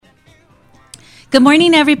Good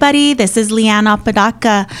morning, everybody. This is LeAnne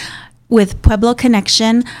Apodaca with Pueblo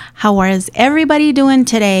Connection. How is everybody doing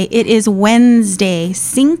today? It is Wednesday,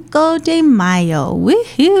 Cinco de Mayo.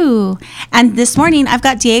 Woohoo! And this morning, I've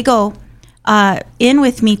got Diego in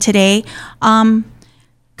with me today, kind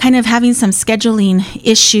of having some scheduling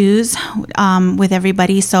issues with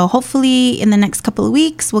everybody. So hopefully in the next couple of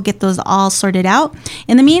weeks, we'll get those all sorted out.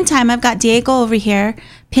 In the meantime, I've got Diego over here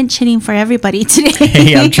pinch hitting for everybody today.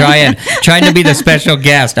 Hey, I'm trying to be the special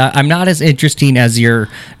guest. I'm not as interesting as your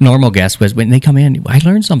normal guest, but when they come in, I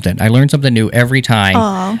learn something. I learn something new every time.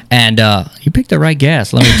 Aww. And you picked the right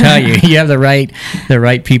guest. Let me tell you, you have the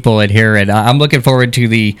right people in here, and I'm looking forward to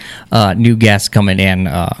the new guests coming in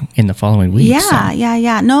the following week.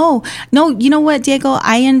 Yeah. No. You know what, Diego?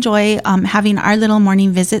 I enjoy having our little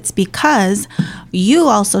morning visits because you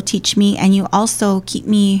also teach me, and you also keep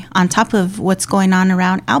me on top of what's going on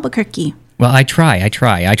around Albuquerque. Well, I try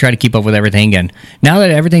to keep up with everything, and now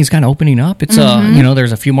that everything's kind of opening up, it's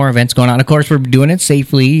there's a few more events going on. Of course, we're doing it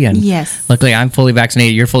safely, and yes, luckily I'm fully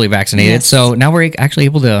vaccinated. You're fully vaccinated, yes. So now we're actually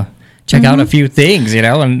able to check out a few things,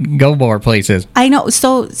 and go more places. I know.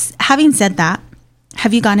 So, having said that,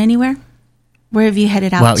 have you gone anywhere? Where have you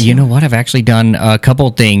headed out Well, to? you know what? I've actually done a couple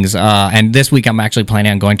things. And this week I'm actually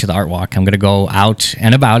planning on going to the art walk. I'm going to go out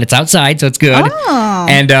and about. It's outside, so it's good. Oh.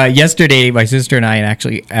 And yesterday, my sister and I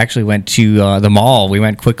actually went to the mall. We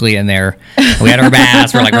went quickly in there. We had our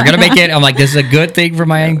baths. We're like, we're going to make it. I'm like, this is a good thing for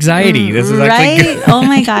my anxiety. This is actually good. Oh,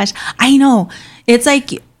 my gosh. I know. It's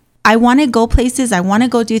like, I want to go places. I want to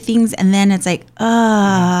go do things. And then it's like,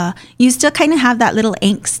 you still kind of have that little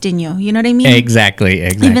angst in you. You know what I mean? Exactly.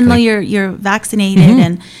 Even though you're vaccinated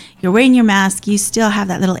and you're wearing your mask, you still have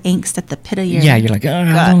that little angst at the pit of your... Yeah, you're like,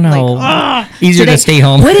 I don't know. Like, easier to stay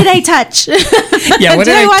home. What did I touch? Yeah, what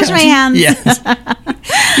did I wash touch? my hands? Yes.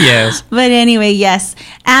 Yes. But anyway, yes.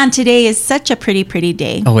 And today is such a pretty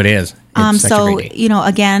day. Oh, it is. It's such a so, great day.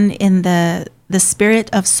 Again, in the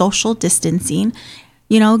spirit of social distancing,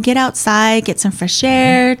 get outside, get some fresh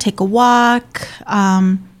air, take a walk.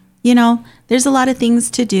 There's a lot of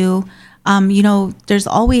things to do. There's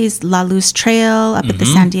always La Luz Trail up at the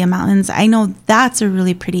Sandia Mountains. I know that's a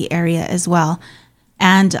really pretty area as well.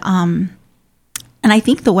 And I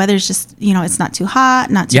think the weather's just, it's not too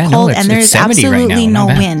hot, not too cold, and there's absolutely right no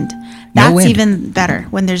wind. That's wind. Even better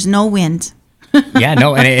when there's no wind. Yeah,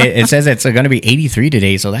 no, and it says it's going to be 83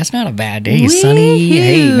 today, so that's not a bad day. Sunny,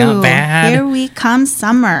 hey, not bad. Here we come,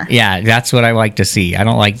 summer. Yeah, that's what I like to see. I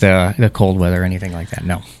don't like the cold weather or anything like that,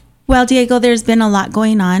 no. Well, Diego, there's been a lot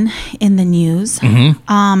going on in the news.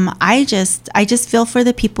 I just feel for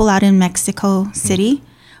the people out in Mexico City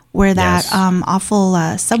where that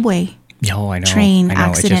awful subway train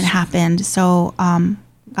accident happened. So,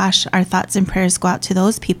 gosh, our thoughts and prayers go out to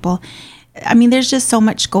those people. I mean, there's just so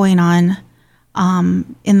much going on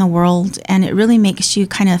in the world, and it really makes you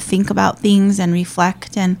kind of think about things and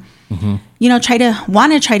reflect and try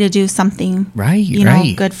to do something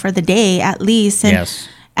good for the day at least.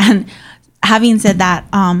 And having said that,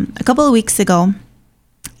 a couple of weeks ago,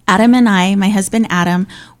 Adam and I, my husband Adam,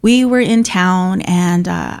 we were in town, and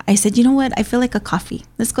I said, you know what, I feel like a coffee,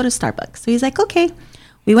 let's go to Starbucks. So he's like, okay.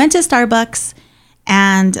 We went to Starbucks,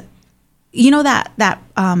 and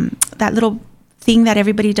that little thing that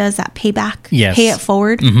everybody does, that payback, pay it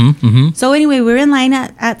forward. So anyway, we were in line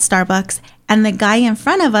at Starbucks, and the guy in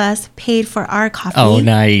front of us paid for our coffee. Oh,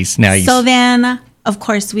 nice. So then, of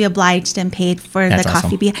course, we obliged and paid for the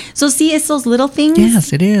coffee. Awesome. So see, it's those little things.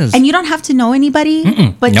 Yes, it is. And you don't have to know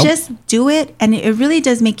anybody, but just do it, and it really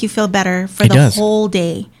does make you feel better for whole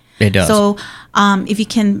day. It does. So if you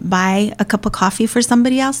can buy a cup of coffee for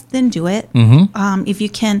somebody else, then do it. If you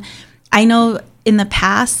can, I know in the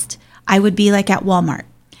past, I would be like at Walmart.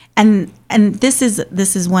 And this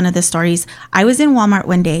is one of the stories. I was in Walmart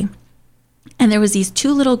one day, and there was these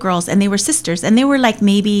two little girls, and they were sisters, and they were like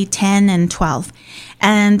maybe 10 and 12.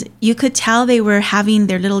 And you could tell they were having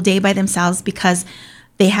their little day by themselves because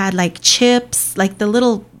they had like chips, like the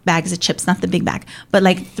little bags of chips, not the big bag, but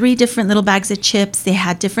like 3 different little bags of chips. They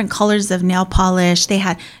had different colors of nail polish. They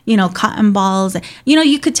had, cotton balls.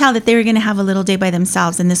 You could tell that they were going to have a little day by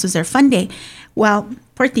themselves, and this was their fun day. Well,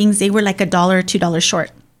 poor things, they were like $1, $2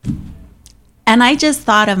 short. And I just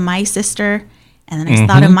thought of my sister, and then I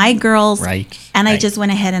thought of my girls, and I just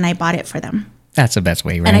went ahead and I bought it for them. That's the best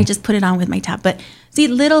way, right? And I just put it on with my tab. But see,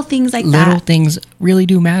 little things like that. Little things really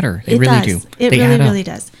do matter. They really do. It really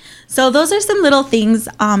does. So those are some little things.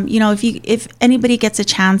 If anybody gets a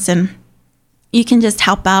chance and you can just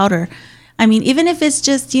help out, or even if it's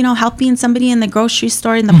just helping somebody in the grocery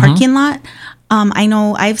store in the parking lot. I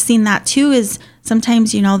know I've seen that too, is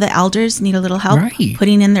sometimes, you know, the elders need a little help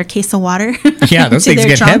putting in their case of water. Yeah, those things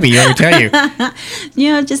get heavy, let me tell you.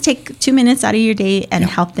 You know, just take 2 minutes out of your day and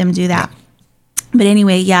help them do that. But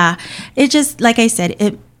anyway, yeah, it just, like I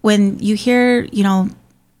said, when you hear, you know,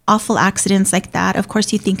 awful accidents like that, of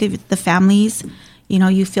course you think of the families, you know,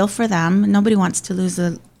 you feel for them. Nobody wants to lose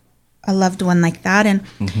a loved one like that. And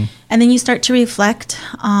and then you start to reflect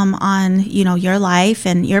on, you know, your life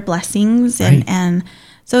and your blessings. And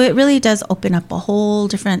so it really does open up a whole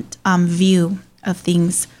different view of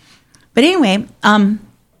things. But anyway,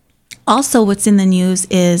 also what's in the news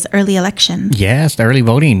is early election. Yes, the early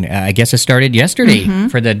voting. I guess it started yesterday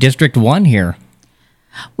for the District 1 here.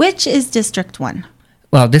 Which is District 1?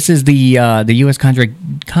 Well, this is the U.S.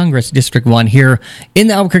 Congress District 1 here in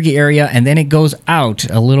the Albuquerque area, and then it goes out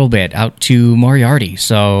a little bit, out to Moriarty.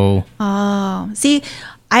 So, see,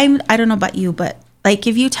 I don't know about you, but like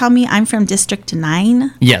if you tell me I'm from District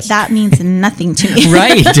 9, yes, that means nothing to me.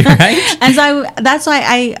 Right. And so that's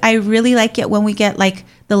why I really like it when we get like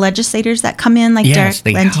the legislators that come in, like Derek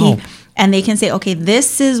Lenty. And they can say, okay,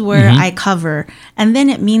 this is where I cover, and then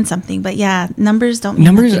it means something. But yeah, numbers don't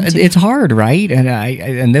mean nothing to it's hard, right?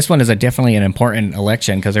 And this one is definitely an important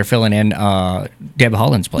election because they're filling in Deb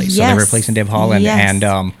Holland's place. So they're replacing Deb Holland. Yes.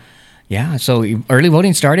 And so early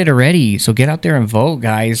voting started already. So get out there and vote,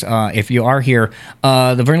 guys. If you are here,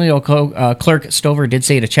 the Bernalillo clerk Stover did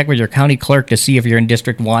say to check with your county clerk to see if you're in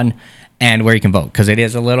District 1 and where you can vote, because it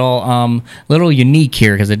is a little unique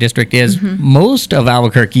here, because the district is most of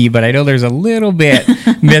Albuquerque, but I know there's a little bit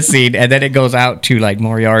missing, and then it goes out to like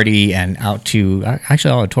Moriarty and out to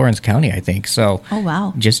actually all of Torrance County, I think. So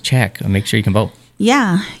just check and make sure you can vote.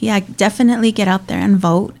 Yeah, definitely get out there and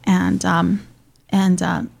vote and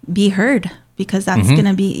be heard, because that's going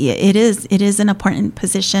to be it is an important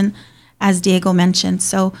position, as Diego mentioned.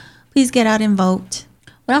 So please get out and vote.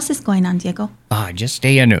 What else is going on, Diego? Just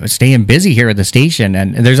staying busy here at the station,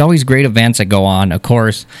 and there's always great events that go on, of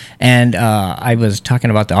course. And I was talking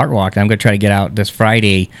about the art walk that I'm going to try to get out this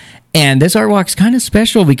Friday. And this art walk's kind of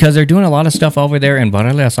special because they're doing a lot of stuff over there in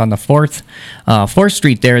Barreles on the 4th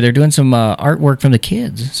Street there. They're doing some artwork from the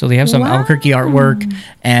kids. So they have some Albuquerque artwork,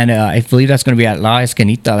 and I believe that's going to be at La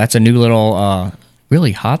Esquinita. That's a new little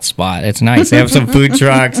really hot spot. It's nice. They have some food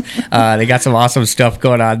trucks. They got some awesome stuff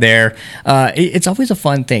going on there. It's always a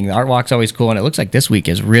fun thing. The art walk's always cool, and it looks like this week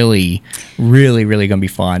is really, really, really going to be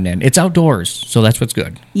fun. And it's outdoors, so that's what's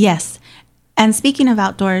good. Yes. And speaking of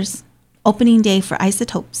outdoors, opening day for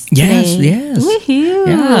Isotopes today. Yes. Woohoo.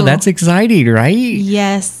 Yeah, that's exciting, right?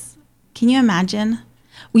 Yes. Can you imagine?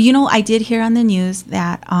 Well, you know, I did hear on the news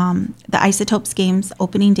that the Isotopes games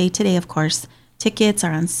opening day today, of course, tickets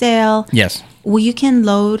are on sale. Yes. Well, you can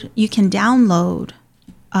download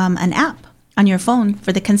an app on your phone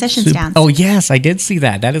for the concession stands. Oh, yes, I did see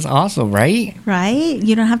that. That is awesome, right? Right?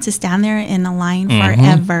 You don't have to stand there in a line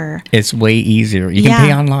forever. It's way easier. You can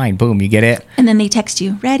pay online. Boom, you get it. And then they text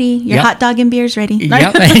you, ready. Your hot dog and beer's ready.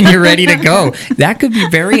 Yep, and you're ready to go. That could be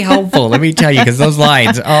very helpful, let me tell you, because those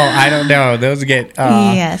lines, I don't know. Those get...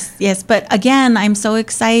 Yes. But again, I'm so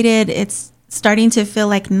excited. It's starting to feel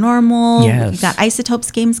like normal. Yes. We've got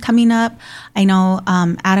Isotopes games coming up. I know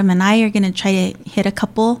Adam and I are going to try to hit a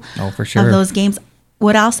couple for sure. of those games.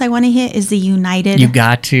 What else I want to hit is the United. You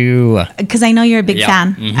got to. Because I know you're a big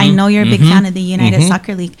fan. I know you're a big fan of the United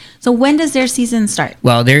Soccer League. So when does their season start?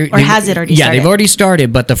 Well, has it already started? Yeah, they've already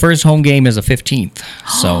started, but the first home game is the 15th.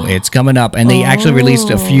 So it's coming up. And they actually released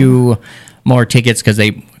a few more tickets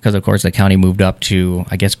because of course the county moved up to,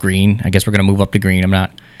 I guess, green. I guess we're going to move up to green. I'm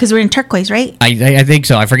not. Because we're in turquoise, right? I think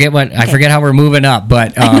so. I forget how we're moving up,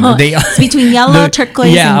 but it's between yellow, turquoise,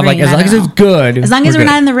 and green. I'm like, as long as it's good. As long as we're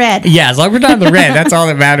not in the red. Yeah, as long as we're not in the red, that's all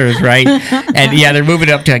that matters, right? And yeah, they're moving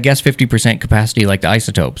up to, I guess, 50% capacity like the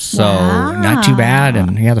Isotopes. So not too bad.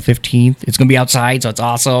 And yeah, the 15th, it's going to be outside, so it's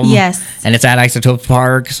awesome. Yes. And it's at Isotopes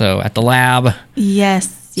Park, so at the lab.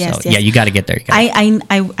 Yes. So, yeah, you got to get there.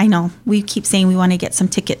 I know. We keep saying we want to get some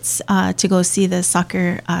tickets to go see the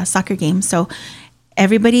soccer game. So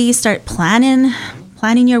everybody start planning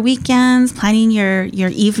your weekends, planning your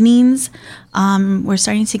evenings. We're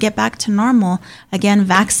starting to get back to normal. Again,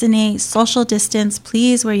 vaccinate, social distance.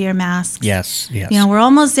 Please wear your masks. Yes. You know, we're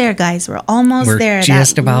almost there, guys. We're almost there. We're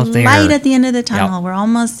just about there. Light at the end of the tunnel. Yep. We're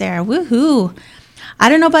almost there. Woohoo. I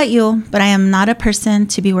don't know about you, but I am not a person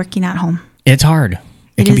to be working at home. It's hard.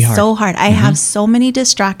 It is so hard. I have so many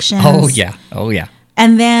distractions. Oh, yeah.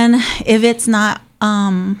 And then if it's not,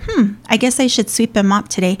 I guess I should sweep them up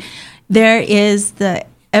today. There is the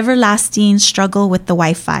everlasting struggle with the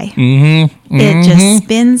Wi-Fi. It just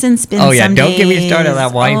spins and spins. Oh, yeah. Don't get me started on that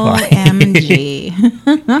Wi-Fi. OMG.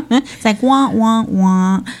 day. It's like, wah, wah,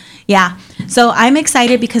 wah. Yeah. So I'm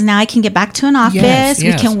excited because now I can get back to an office. Yes.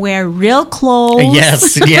 We can wear real clothes.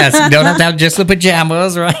 Yes. Don't have to have just the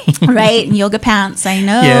pajamas, right? Right. And yoga pants. I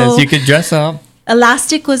know. Yes, you could dress up.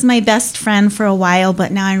 Elastic was my best friend for a while,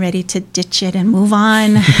 but now I'm ready to ditch it and move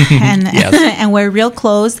on and and wear real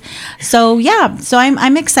clothes. So yeah, so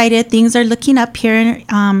I'm excited. Things are looking up here in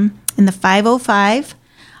the 505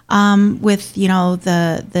 with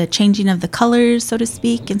the changing of the colors, so to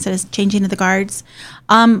speak, instead of changing of the guards.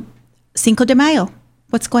 Cinco de Mayo.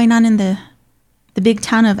 What's going on in the big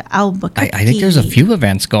town of Albuquerque? I think there's a few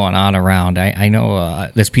events going on around. I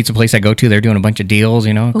know this pizza place I go to, they're doing a bunch of deals,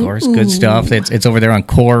 of course, good stuff. It's over there on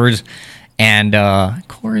Coors and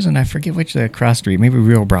I forget which the cross street, maybe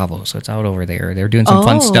Rio Bravo. So it's out over there. They're doing some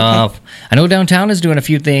fun stuff. Okay. I know downtown is doing a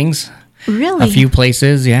few things. Really? A few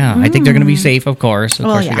places, yeah. I think they're going to be safe, of course. Of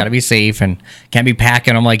course, we got to be safe and can't be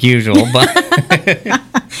packing them like usual, but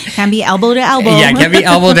can't be elbow to elbow. Yeah, can't be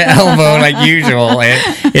elbow to elbow like usual.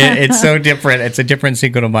 It's so different. It's a different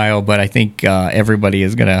Cinco de Mayo, but I think everybody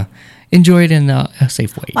is going to enjoy it in a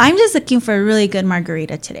safe way. Well, I'm just looking for a really good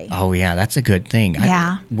margarita today. Oh, yeah, that's a good thing.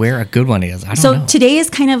 Yeah. Where a good one is, I don't know. So today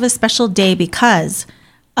is kind of a special day because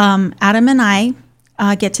Adam and I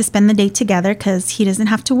get to spend the day together because he doesn't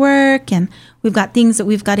have to work and we've got things that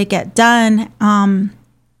we've got to get done.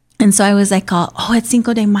 And so I was like, it's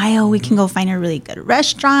Cinco de Mayo. We can go find a really good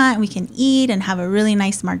restaurant. We can eat and have a really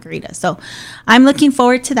nice margarita. So I'm looking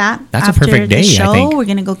forward to that. That's a perfect day, the show, I think. We're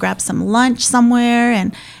going to go grab some lunch somewhere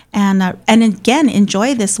and again,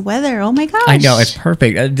 enjoy this weather. Oh my gosh. I know, it's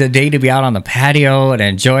perfect. The day to be out on the patio and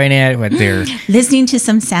enjoying it with their... Listening to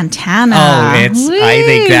some Santana. Oh, I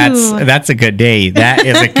think that's a good day. That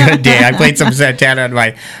is a good day. I played some Santana on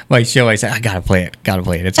my show. I said, I gotta play it.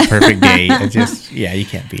 It's a perfect day. It's just, you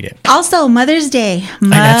can't beat it. Also, Mother's Day.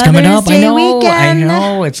 That's coming up. Day I know. Weekend. I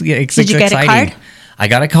know. It's Did you get exciting. A card? I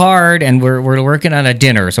got a card, and we're working on a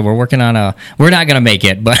dinner. So we're working on we're not going to make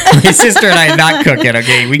it, but my sister and I are not cooking,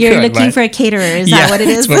 okay? You're looking for a caterer. Is that what it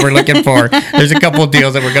is? That's what we're looking for. There's a couple of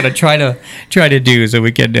deals that we're going to try to do so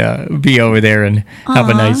we can be over there and have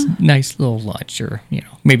a nice little lunch or,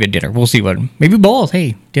 maybe a dinner. We'll see maybe both.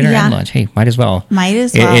 Hey, dinner and lunch. Hey, might as well.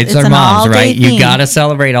 It's our moms, right? You got to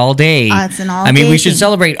celebrate all day. It's an all day. We should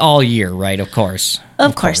celebrate all year, right? Of course.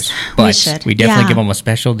 Of course. But we should. We definitely give them a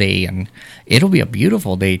special day, and it'll be a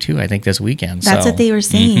beautiful day too, I think, this weekend. That's what they were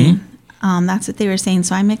saying. That's what they were saying.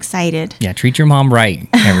 So I'm excited. Yeah, treat your mom right,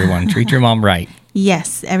 everyone. Treat your mom right.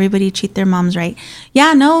 Yes, everybody treat their moms right.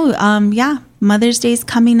 Yeah, no, Mother's Day's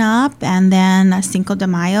coming up, and then Cinco de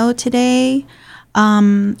Mayo today.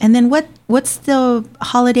 And then what's the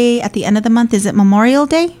holiday at the end of the month? Is it Memorial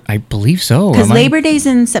Day? I believe so. Because Labor Day's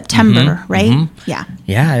in September, right? Mm-hmm. Yeah.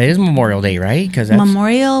 Yeah, it is Memorial Day, right? Because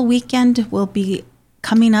Memorial weekend will be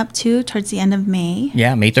coming up too towards the end of May.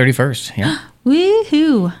 Yeah, May 31st. Yeah.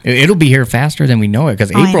 Woohoo! It'll be here faster than we know it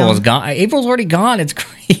because April is gone. April's already gone. It's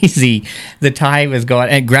crazy. The time is gone.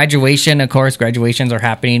 And graduation, of course, graduations are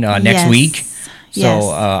happening next week. So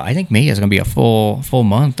I think May is going to be a full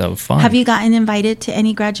month of fun. Have you gotten invited to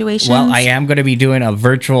any graduations? Well, I am going to be doing a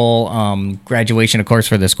virtual graduation, of course,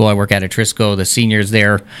 for the school I work at Trisco. The seniors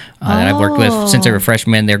there that I've worked with since they were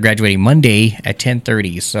freshmen, they're graduating Monday at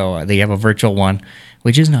 10:30. So they have a virtual one,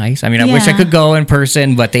 which is nice. I wish I could go in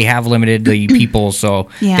person, but they have limited the people. So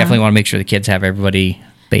definitely want to make sure the kids have everybody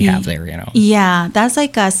they have there, Yeah, that's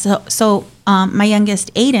like us. So my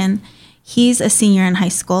youngest, Aiden, he's a senior in high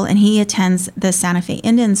school, and he attends the Santa Fe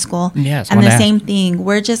Indian School. Yes, and the same thing.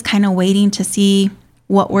 We're just kind of waiting to see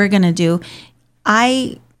what we're going to do.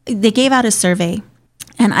 They gave out a survey,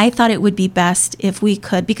 and I thought it would be best if we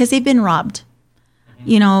could, because they've been robbed.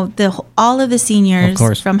 All of the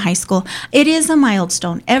seniors from high school. It is a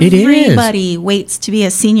milestone. Everybody waits to be a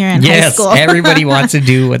senior in high school. Yes, everybody wants to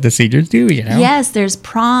do what the seniors do, Yes, there's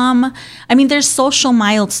prom. There's social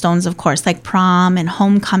milestones, of course, like prom and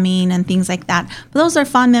homecoming and things like that. But those are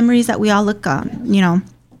fond memories that we all look on,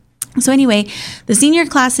 So anyway, the senior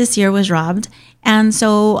class this year was robbed. And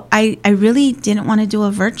so I really didn't want to do a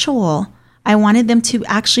virtual. I wanted them to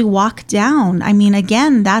actually walk down.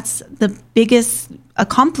 Again, that's the biggest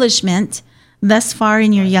accomplishment thus far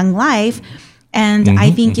in your young life. And I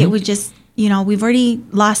think it would just, we've already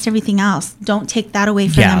lost everything else. Don't take that away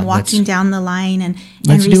from them walking down the line and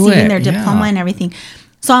receiving their diploma and everything.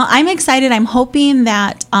 So I'm excited. I'm hoping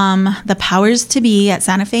that the powers to be at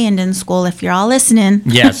Santa Fe Indian School, if you're all listening,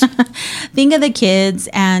 yes, think of the kids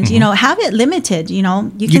and, have it limited. You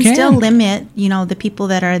can still limit, the people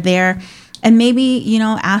that are there. And maybe,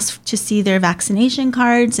 ask to see their vaccination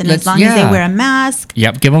cards, and as long as they wear a mask.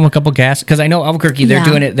 Yep, give them a couple gas. Because I know Albuquerque, they're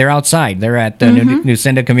doing it. They're outside. They're at the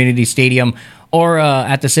Newsenda Community Stadium or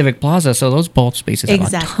at the Civic Plaza. So those both spaces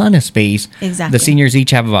have a ton of space. Exactly. The seniors each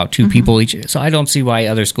have about 2 people each. So I don't see why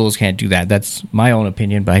other schools can't do that. That's my own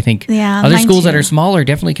opinion. But I think other schools that are smaller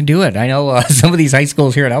definitely can do it. I know some of these high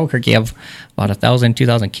schools here at Albuquerque have about 1,000,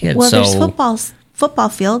 2,000 kids. Well, there's football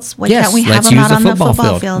fields. Why can't we have them out on the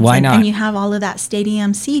football fields? Why not? And you have all of that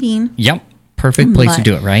stadium seating. Yep. Perfect place to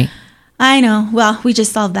do it, right? I know. Well, we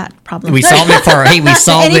just solved that problem. We solved it for. We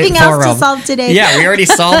solved Anything it for. else to solve today? Yeah, we already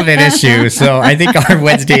solved an issue. So I think our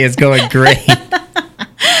Wednesday is going great.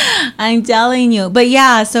 I'm telling you. But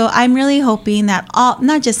yeah, so I'm really hoping that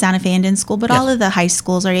not just Santa Fe Indian School, but all of the high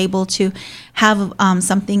schools are able to have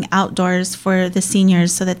something outdoors for the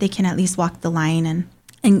seniors so that they can at least walk the line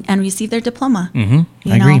and receive their diploma.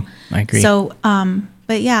 I agree. So,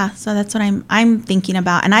 but yeah, so that's what I'm thinking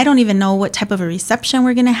about. And I don't even know what type of a reception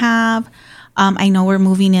we're going to have. I know we're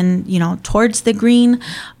moving in, towards the green,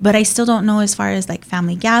 but I still don't know as far as like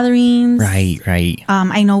family gatherings. Right.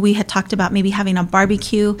 I know we had talked about maybe having a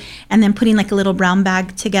barbecue and then putting like a little brown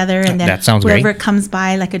bag together, and then that sounds whoever great. comes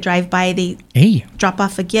by, like a drive-by, they drop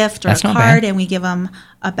off a gift or a card, and we give them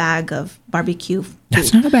a bag of barbecue food.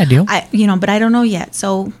 That's not a bad deal. But I don't know yet.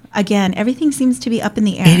 So again, everything seems to be up in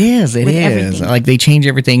the air. It is. Everything. Like they change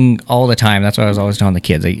everything all the time. That's what I was always telling the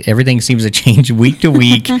kids. Everything seems to change week to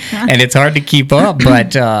week, and it's hard to keep up.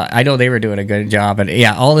 But I know they were doing a good job. And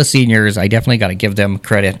yeah, all the seniors, I definitely got to give them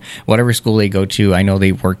credit. Whatever school they go to, I know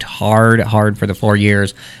they worked hard for the 4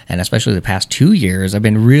 years, and especially the past 2 years have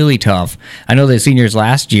been really tough. I know the seniors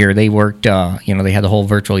last year, they worked, they had the whole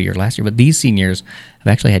virtual year last year, but these seniors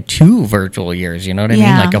have actually had 2 virtual years, you know what I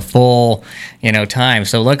mean? Like a full, time.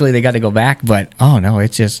 So luckily they got to go back, but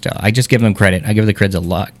it's just, I just give them credit. I give the kids a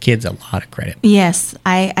lot of credit. Yes,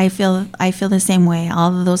 I feel the same way.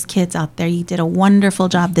 All of those kids out there, you did a wonderful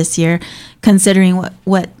job this year, considering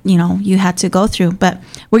what you had to go through. But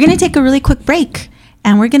we're going to take a really quick break,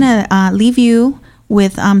 and we're going to leave you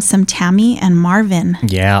with some Tammy and Marvin.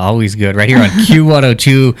 Yeah, always good. Right here on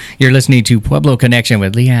Q102, you're listening to Pueblo Connection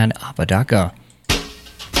with LeAnne Apodaca.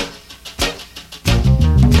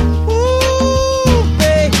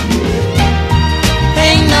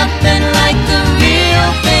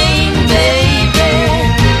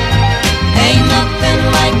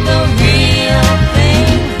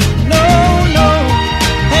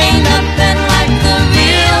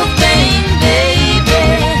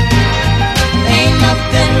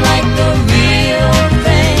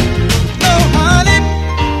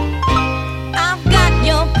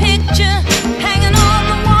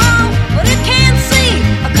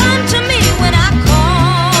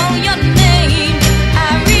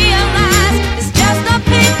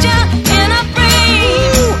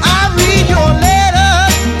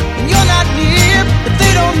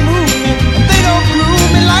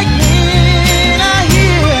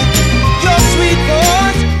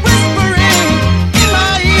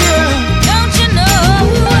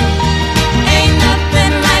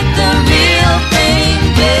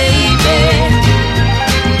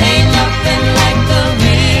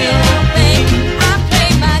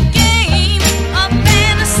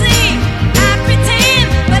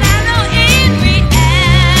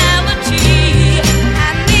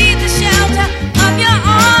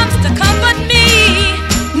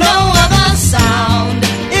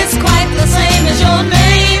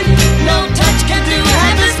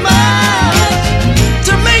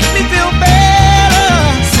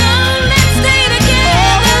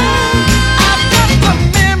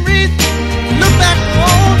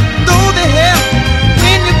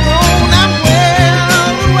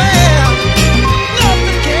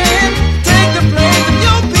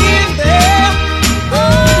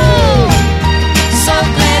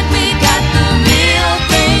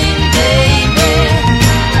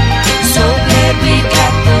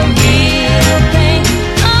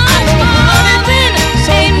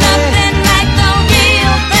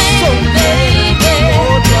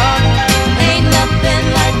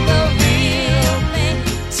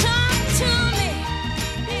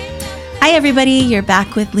 Everybody, you're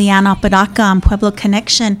back with LeAnne Apodaca on Pueblo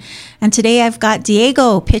Connection, and today I've got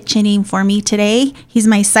Diego pitching for me today. He's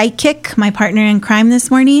my sidekick, my partner in crime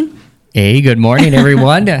this morning. Hey, good morning,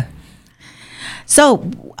 everyone.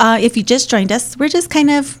 So, if you just joined us, we're just kind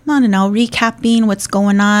of, recapping what's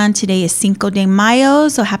going on. Today is Cinco de Mayo,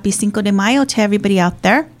 so happy Cinco de Mayo to everybody out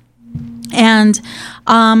there. And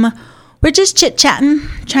we're just chit-chatting,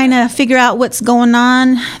 trying to figure out what's going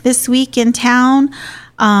on this week in town.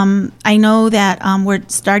 I know that we're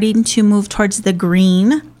starting to move towards the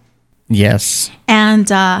green. Yes. And,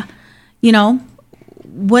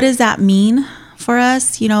 what does that mean for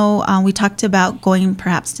us? We talked about going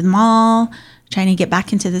perhaps to the mall, trying to get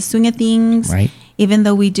back into the swing of things. Right. Even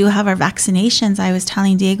though we do have our vaccinations, I was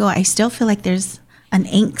telling Diego, I still feel like there's an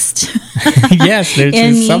angst. Yes,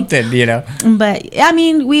 there's something, But I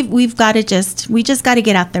mean, we just got to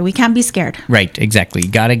get out there. We can't be scared. Right, exactly.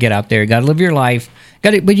 Got to get out there. Got to live your life.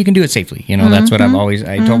 But you can do it safely. That's what I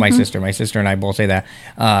told my sister and I both say that,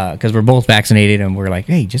 because we're both vaccinated and we're like,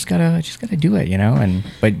 hey, just gotta do it,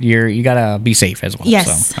 but you gotta be safe as well.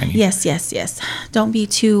 Yes. So, yes. Don't be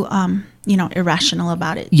too, irrational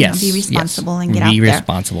about it. Yes. Be responsible and get out there. Be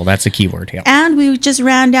responsible. That's the key word. Yeah. And we just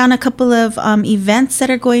ran down a couple of events that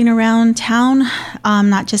are going around town,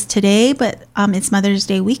 not just today, but it's Mother's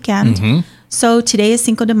Day weekend. Mm-hmm. So today is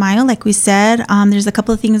Cinco de Mayo, like we said. There's a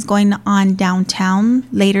couple of things going on downtown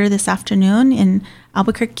later this afternoon in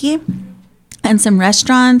Albuquerque, and some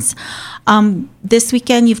restaurants. This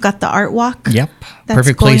weekend, you've got the art walk. Yep.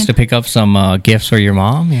 Perfect place to pick up some gifts for your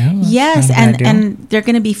mom. Yeah. Yes, and they're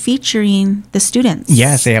going to be featuring the students.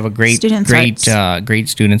 Yes, they have a great students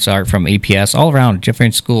art from APS all around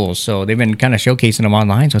different schools. So they've been kind of showcasing them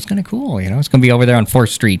online. So it's kind of cool. It's going to be over there on 4th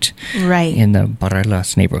Street. Right. In the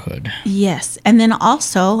Barrelas neighborhood. Yes. And then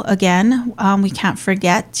also, again, we can't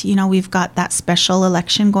forget, we've got that special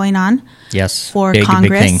election going on. Yes. For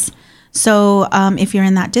Congress. Big thing. So if you're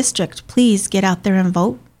in that district, please get out there and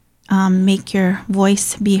vote. Make your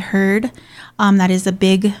voice be heard. That is a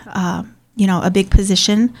big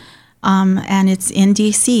position, and it's in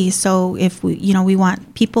DC. So if we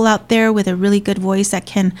want people out there with a really good voice that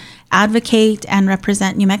can advocate and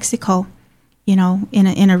represent New Mexico, in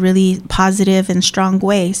a really positive and strong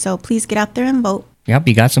way. So please get out there and vote. Yep,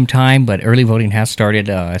 you got some time, but early voting has started.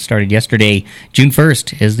 It started yesterday. June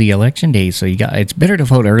 1st is the election day, so it's better to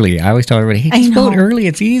vote early. I always tell everybody, hey, just vote early.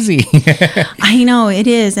 It's easy. I know, it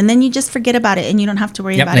is. And then you just forget about it, and you don't have to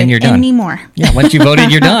worry about it anymore. Yeah, once you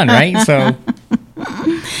voted, you're done, right? So,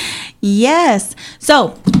 yes.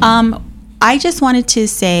 So, I just wanted to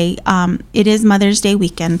say it is Mother's Day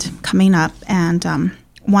weekend coming up, and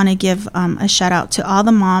want to give a shout out to all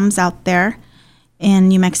the moms out there in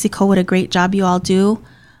New Mexico. What a great job you all do.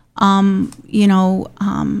 I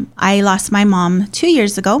lost my mom 2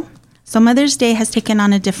 years ago. So Mother's Day has taken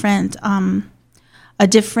on a different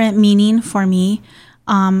meaning for me,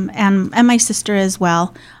 and my sister as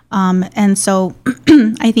well. And so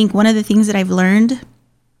I think one of the things that I've learned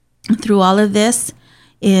through all of this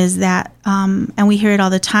is that, and we hear it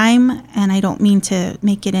all the time, and I don't mean to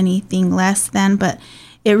make it anything less than, but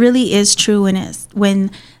it really is true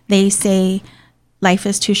when they say, life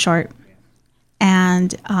is too short,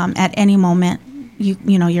 and at any moment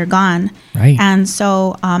you're gone. Right. And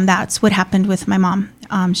so that's what happened with my mom.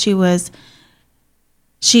 She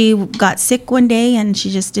got sick one day and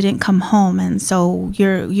she just didn't come home, and so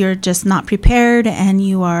you're just not prepared, and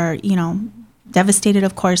you are devastated,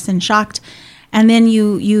 of course, and shocked, and then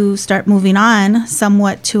you start moving on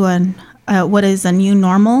somewhat to what is a new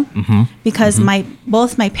normal, because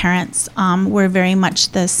both my parents were very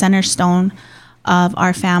much the center stone of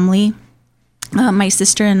our family, my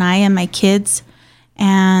sister and I and my kids.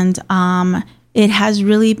 And it has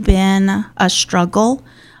really been a struggle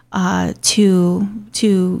to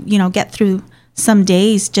get through some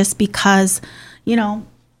days, just because,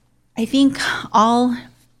 I think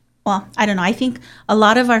I think a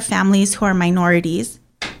lot of our families who are minorities,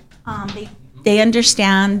 they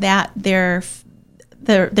understand that their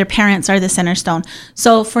parents are the center stone.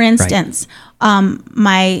 So for instance,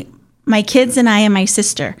 my kids and I and my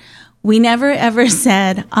sister, we never ever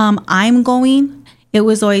said, I'm going. It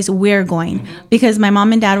was always, we're going, because my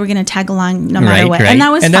mom and dad were going to tag along no matter what. Right. And that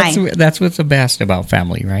was fine. That's what's the best about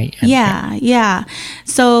family, right? Yeah.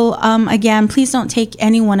 So again, please don't take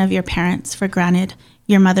any one of your parents for granted,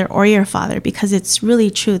 your mother or your father, because it's really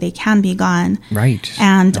true. They can be gone. Right.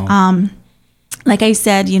 And like I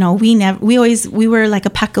said, we were like a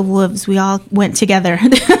pack of wolves. We all went together.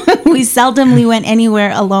 We seldomly went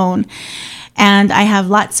anywhere alone. And I have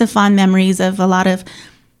lots of fond memories of a lot of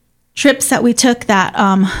trips that we took that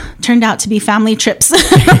turned out to be family trips.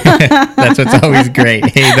 That's what's always great.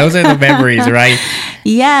 Hey, those are the memories, right?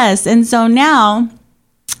 Yes. And so now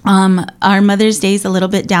our Mother's Day is a little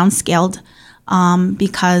bit downscaled.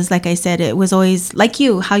 Because like I said, it was always like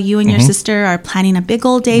how you and your sister are planning a big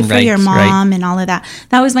old day for your mom and all of that.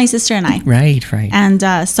 That was my sister and I. Right.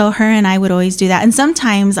 And so her and I would always do that. And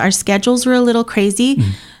sometimes our schedules were a little crazy.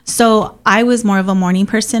 So I was more of a morning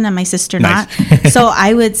person and my sister Nice. not. So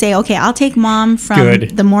I would say, okay, I'll take mom from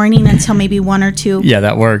the morning until maybe 1 or 2. Yeah,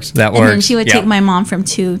 that works. And then she would take my mom from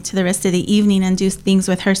 2 to the rest of the evening and do things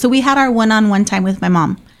with her. So we had our one-on-one time with my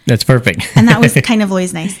mom. That's perfect. And that was kind of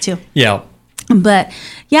always nice too. Yeah. But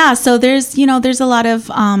yeah, so there's a lot of,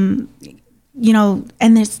 and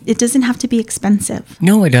it doesn't have to be expensive.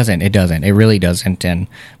 No, it doesn't. It doesn't. It really doesn't. And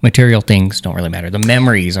material things don't really matter. The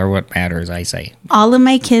memories are what matters, I say. All of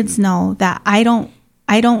my kids know that I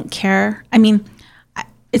don't care. I mean,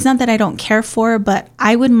 it's not that I don't care for, but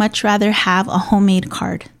I would much rather have a homemade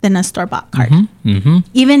card than a store-bought card. Mm-hmm, mm-hmm.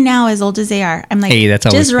 Even now, as old as they are, I'm like, hey, that's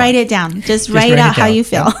just write it down. Just write out how you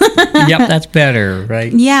feel. Yep, that's better,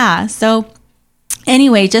 right? Yeah. So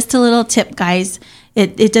anyway, just a little tip, guys.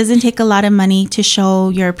 It doesn't take a lot of money to show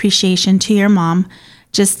your appreciation to your mom.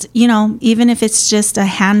 Just, even if it's just a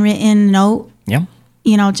handwritten note,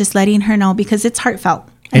 just letting her know, because it's heartfelt.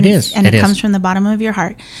 And it comes from the bottom of your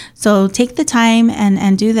heart. So take the time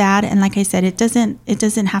and do that. And like I said, it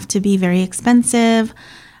doesn't have to be very expensive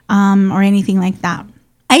or anything like that.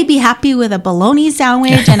 I'd be happy with a bologna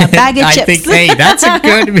sandwich and a bag of chips. I think, hey, that's a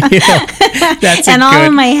good meal. And all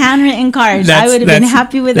of my handwritten cards. I would have been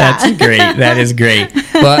happy with that. That's great. That is great.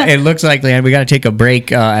 Well, it looks like, LeAnne, we got to take a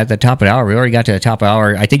break at the top of the hour. We already got to the top of the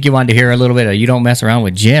hour. I think you wanted to hear a little bit of You Don't Mess Around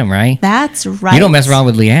with Jim, right? That's right. You don't mess around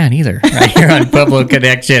with LeAnne either, right here on Pueblo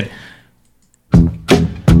Connection.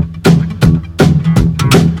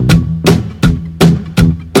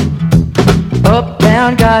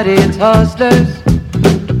 Uptown got its hustlers.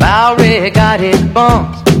 Bowery got his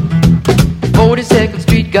bumps. 42nd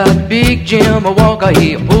Street got Big Jim, a walker,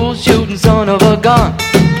 he a bull shooting son of a gun.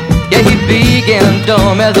 Yeah, he big and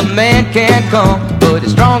dumb as a man can come, but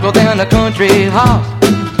he's stronger than a country horse.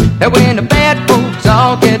 And when the bad folks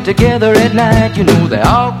all get together at night, they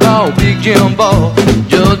all call Big Jim Boss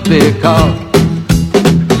just because.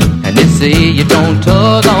 And they say you don't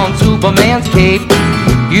tug on Superman's cape,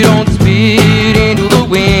 you don't spit into the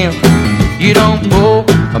wind, you don't pull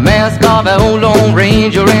a mask off an old Lone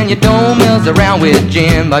Ranger, and you don't mess around with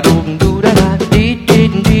Jim. I don't do that. Dee.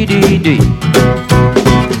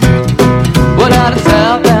 Well, out of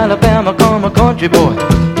South Alabama come a country boy.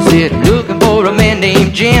 He said, looking for a man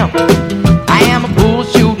named Jim. I am a bull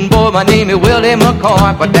shooting boy. My name is Willie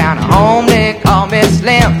McCoy, but down at home they call me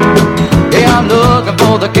Slim. Yeah, I'm looking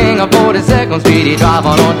for the king of 42nd Street. He drive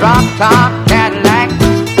on a drop top Cadillac.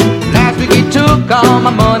 He took all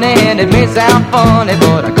my money, and it may sound funny,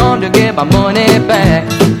 but I come to get my money back.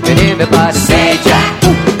 And everybody say, Jack,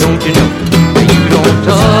 don't you know you don't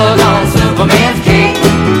tug on Superman's cape,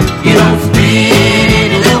 you don't spit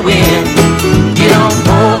into the wind, you don't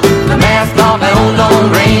pull the mask off an old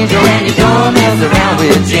Lone Ranger, and you don't mess around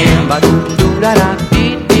with Jim.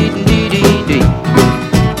 Dee.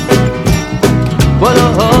 Well, a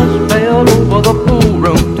hush fell over the pool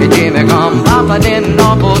room, and Jimmy come popping in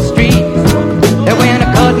off the street. And when the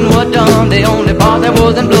cutting was done, the only part that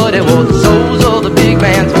wasn't blood, it was the soles of the big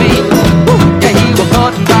man's feet. Yeah, he was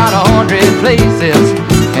cut in about 100 places,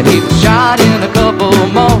 and he was shot in a couple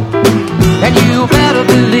more. And you better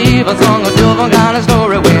believe I sung a different kind of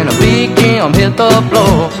story when a Big Jim hit the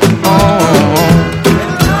floor.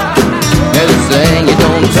 Now they sing, you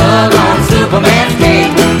don't tug on Superman's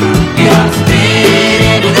cape, you don't spit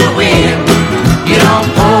into the wind, you don't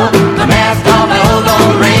pull the mask off an old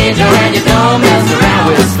Lone Ranger, and you don't mess around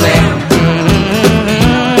with Slim.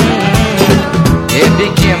 Yeah,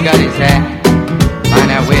 Big Jim got his hat. Find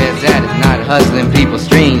out where it's at. It's not hustling people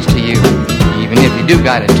strange to you, even if you do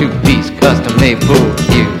got a two-piece custom-made bull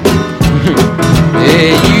cue.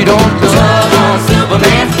 Yeah, you don't tug on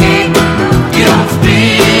Superman's cape, you don't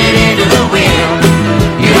spit into the wind,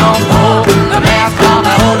 you don't pull the mask off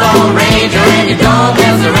an old Lone Ranger, and you don't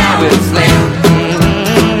mess around with Slim.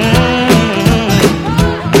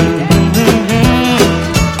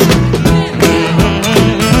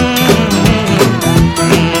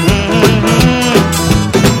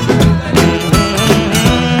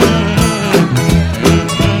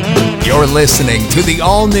 You're listening to the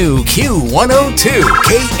all-new Q102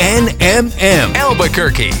 KNMM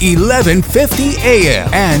Albuquerque 1150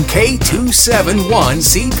 AM and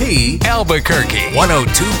K271CP Albuquerque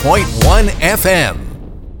 102.1 FM.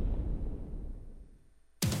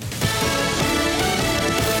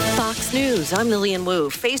 Fox Fox News, I'm LeAnne Wu.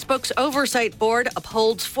 Facebook's oversight board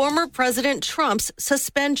upholds former President Trump's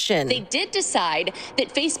suspension. They did decide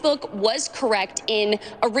that Facebook was correct in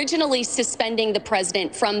originally suspending the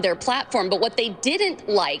president from their platform, but what they didn't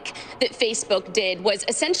like that Facebook did was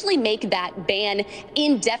essentially make that ban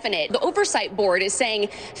indefinite. The oversight board is saying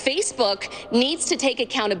Facebook needs to take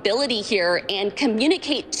accountability here and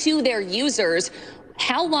communicate to their users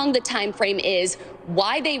how long the time frame is,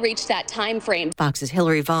 why they reached that time frame. Fox's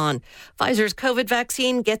Hillary Vaughn. Pfizer's COVID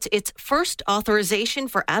vaccine gets its first authorization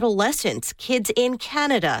for adolescents. Kids in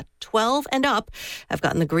Canada, 12 and up, have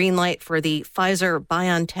gotten the green light for the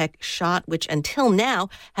Pfizer-BioNTech shot, which until now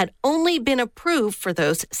had only been approved for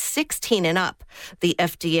those 16 and up. The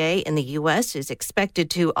FDA in the U.S. is expected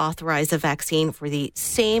to authorize a vaccine for the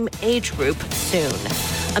same age group soon.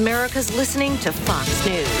 America's listening to Fox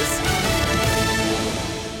News.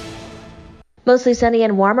 Mostly sunny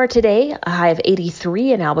and warmer today, a high of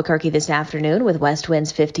 83 in Albuquerque this afternoon with west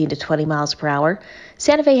winds 15 to 20 miles per hour.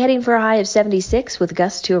 Santa Fe heading for a high of 76 with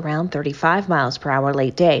gusts to around 35 miles per hour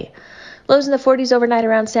late day. Lows in the 40s overnight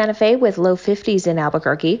around Santa Fe with low 50s in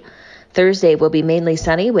Albuquerque. Thursday will be mainly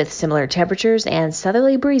sunny with similar temperatures and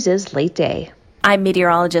southerly breezes late day. I'm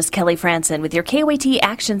meteorologist Kelly Franson with your KWT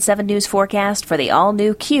Action 7 News forecast for the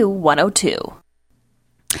all-new Q102.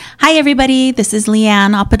 Hi, everybody. This is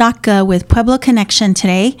LeAnne Apodaca with Pueblo Connection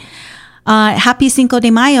today. Happy Cinco de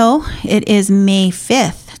Mayo. It is May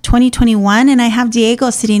 5th, 2021, and I have Diego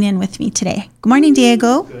sitting in with me today. Good morning,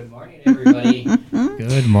 Diego. Good morning, everybody.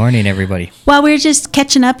 Good morning, everybody. Well, we're just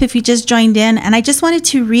catching up if you just joined in, and I just wanted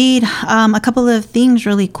to read a couple of things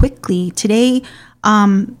really quickly. Today,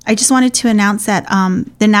 I just wanted to announce that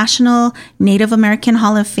the National Native American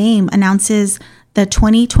Hall of Fame announces the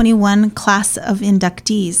 2021 class of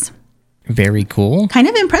inductees. Very cool. Kind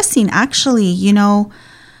of impressive, actually. You know,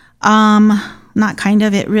 not kind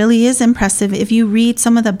of, it really is impressive. If you read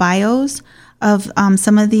some of the bios of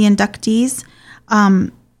some of the inductees,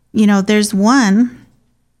 you know, there's one,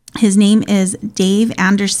 his name is Dave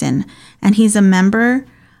Anderson, and he's a member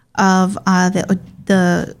of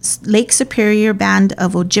the Lake Superior Band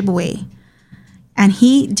of Ojibwe. And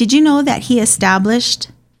did you know that he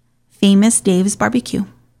established Famous Dave's Barbecue?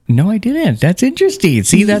 No, I didn't. That's interesting.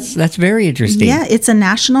 See, that's very interesting. Yeah, it's a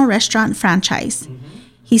national restaurant franchise. Mm-hmm.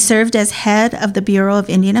 He served as head of the Bureau of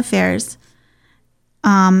Indian Affairs.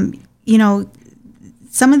 You know,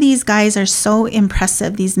 some of these guys are so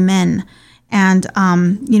impressive, these men. And,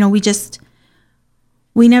 you know,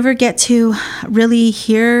 we never get to really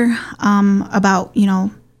hear about, you know,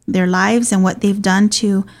 their lives and what they've done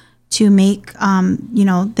to make, you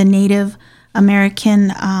know, the Native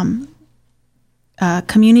American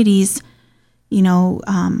communities, you know,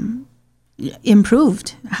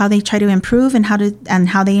 improved, how they try to improve and how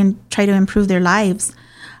they try to improve their lives.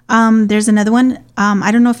 There's another one.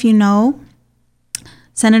 I don't know if you know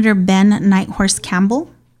Senator Ben Nighthorse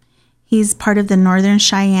Campbell. He's part of the Northern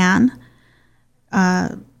Cheyenne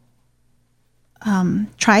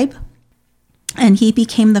tribe. And he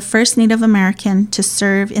became the first Native American to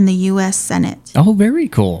serve in the U.S. Senate. Oh, very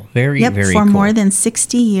cool. Very for cool. more than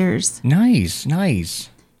 60 years. Nice.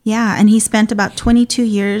 Yeah, and he spent about 22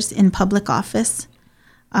 years in public office,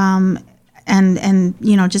 and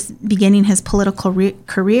you know, just beginning his political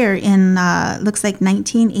career in looks like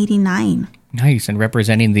 1989. Nice, and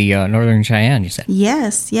representing the Northern Cheyenne, you said.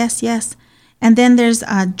 Yes. And then there's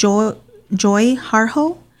Joy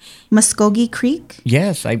Harho. Muskogee Creek.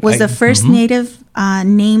 Yes, was the first Native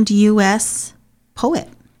named U.S. poet.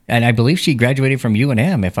 And I believe she graduated from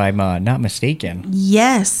UNM, if I'm not mistaken.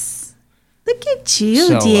 Yes. Look at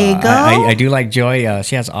you, Diego. I do like Joy.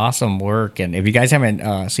 She has awesome work. And if you guys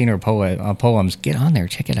haven't seen her poems, get on there.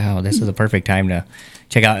 Check it out. This is the perfect time to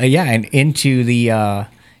check out. And into the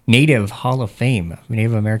Native Hall of Fame,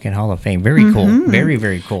 Native American Hall of Fame. Very cool. Very,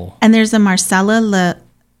 very cool. And there's a Marcella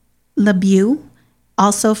LeBeau,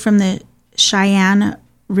 also from the Cheyenne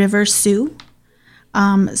River Sioux.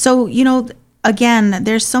 So, you know, again,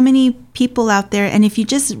 there's so many people out there. And if you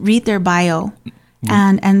just read their bio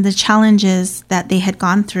and the challenges that they had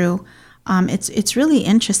gone through, it's really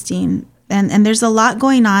interesting. And there's a lot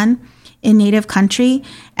going on in Native country.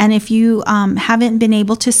 And if you haven't been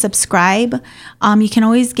able to subscribe, you can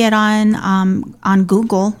always get on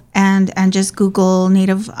Google and just Google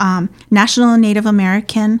National Native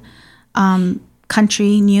American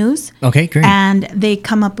country news. Okay, great. And they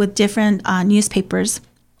come up with different newspapers.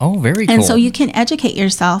 Oh, very cool. And so you can educate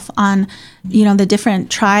yourself on, you know, the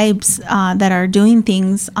different tribes that are doing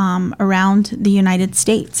things around the United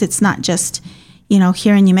States. It's not just, you know,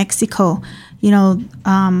 here in New Mexico. You know,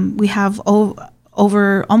 we have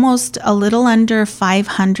over almost a little under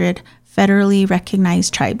 500 federally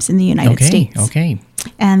recognized tribes in the United States. Okay.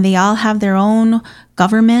 And they all have their own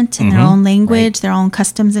government and their own language, their own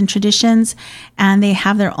customs and traditions, and they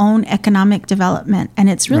have their own economic development. And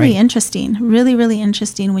it's really interesting, really, really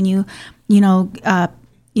interesting when you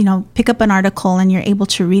pick up an article and you're able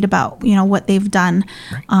to read about, what they've done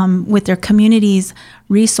with their communities,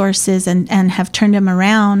 resources, and have turned them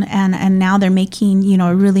around. And now they're making,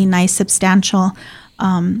 a really nice, substantial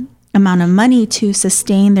amount of money to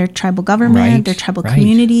sustain their tribal government, their tribal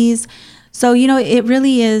communities. So, it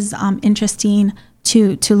really is interesting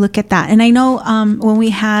to look at that. And I know when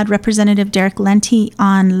we had Representative Derek Lenti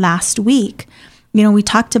on last week, we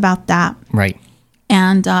talked about that. Right.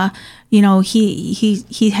 And,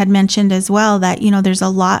 he had mentioned as well that, there's a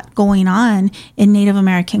lot going on in Native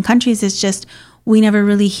American countries. It's just we never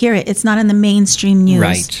really hear it. It's not in the mainstream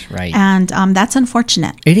news. Right. And that's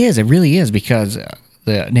unfortunate. It is. It really is, because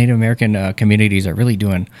the Native American communities are really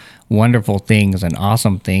doing wonderful things and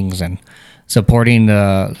awesome things, and supporting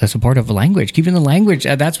the support of the language, keeping the language.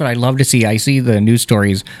 That's what I love to see. I see the news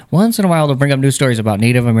stories once in a while. They'll bring up news stories about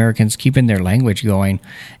Native Americans keeping their language going,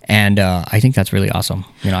 and I think that's really awesome.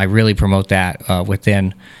 I really promote that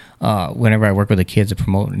within. Whenever I work with the kids to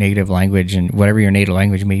promote native language, and whatever your native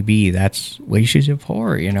language may be, that's what you should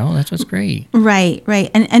support. That's what's great. Right.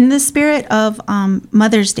 And in the spirit of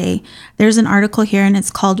Mother's Day, there's an article here, and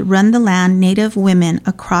it's called "Run the Land: Native Women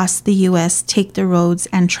Across the U.S. Take the Roads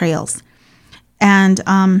and Trails." And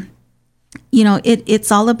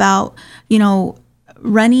it's all about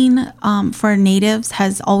running for natives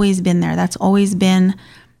has always been there. That's always been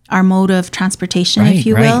our mode of transportation, if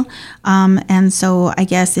you will. And so I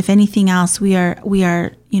guess if anything else, we are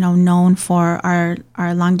known for our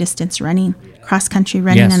long distance running, cross country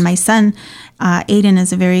running. Yes. And my son, Aiden,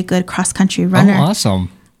 is a very good cross country runner. Oh, awesome.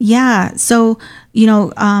 Yeah. So,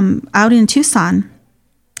 out in Tucson,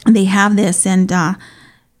 they have this, and the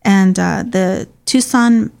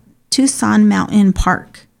Tucson Mountain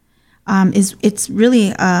Park it's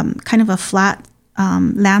really kind of a flat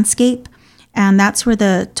landscape. And that's where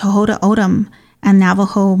the Tohono O'odham and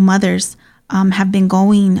Navajo mothers have been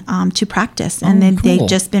going to practice, and they've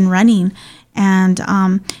just been running. And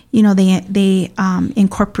they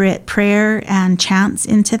incorporate prayer and chants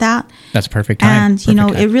into that. That's perfect time.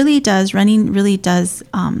 And it really does. Running really does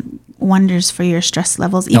wonders for your stress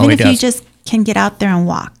levels, even if you just can get out there and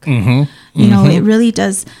walk. It really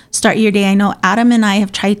does start your day. I know Adam and I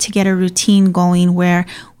have tried to get a routine going where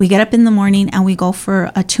we get up in the morning and we go for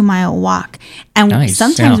a 2-mile walk. And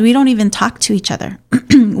sometimes we don't even talk to each other.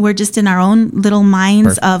 We're just in our own little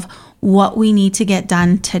minds of what we need to get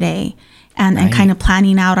done today, and kind of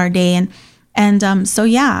planning out our day.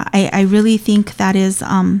 I really think that is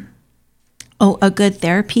a good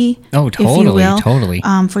therapy. Oh, totally, if you will, totally.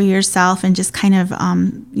 For yourself, and just kind of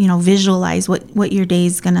visualize what your day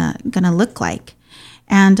is gonna look like.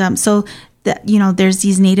 And so that there's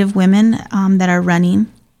these Native women that are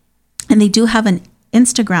running, and they do have an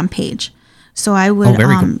Instagram page. So I would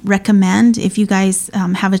recommend, if you guys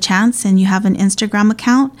have a chance and you have an Instagram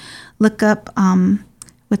account, look up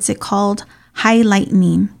what's it called,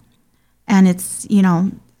 Highlightening, and it's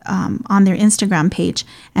on their Instagram page,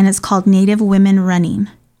 and it's called Native Women Running.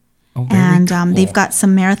 And cool. They've got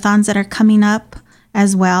some marathons that are coming up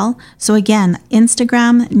as well. So again,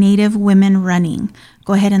 Instagram, Native Women Running.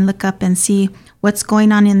 Go ahead and look up and see what's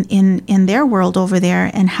going on in their world over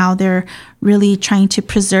there, and how they're really trying to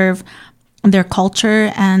preserve their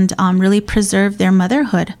culture and really preserve their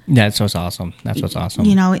motherhood. That's what's awesome. That's what's awesome.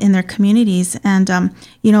 In their communities. And,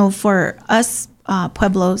 for us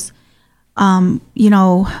Pueblos,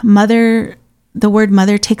 the word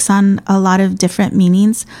mother takes on a lot of different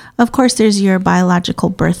meanings. Of course, there's your biological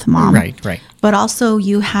birth mom. Right. But also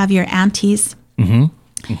you have your aunties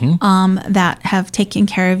that have taken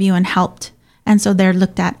care of you and helped. And so they're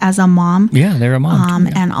looked at as a mom. Yeah, they're a mom.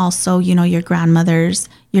 And also, your grandmother's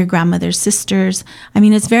sisters. I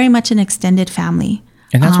mean, it's very much an extended family.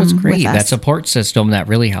 And that's what's great. That support system that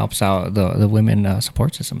really helps out the women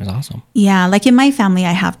support system is awesome. Yeah, like in my family,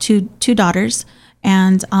 I have two daughters,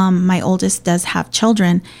 and my oldest does have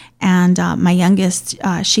children, and my youngest,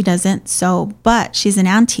 she doesn't. But she's an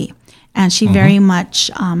auntie, and she very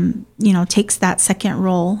much, takes that second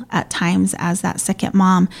role at times as that second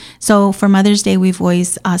mom. So for Mother's Day, we've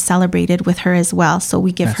always celebrated with her as well. So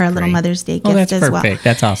we give her a little Mother's Day gift as well. Perfect.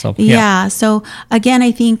 That's awesome. Yeah. So again,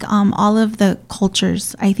 I think all of the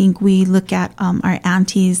cultures, I think we look at our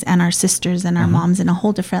aunties and our sisters and our moms in a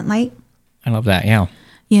whole different light. I love that. Yeah.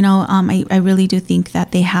 I really do think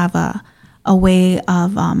that they have a way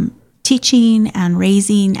of teaching and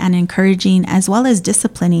raising and encouraging, as well as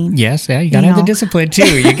disciplining. Yes, yeah, you got to have the discipline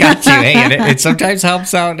too. You got to. Hey, and it sometimes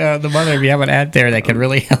helps out the mother if you have an aunt there that can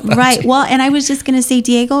really help. Right. Well, and I was just going to say,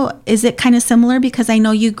 Diego, is it kind of similar? Because I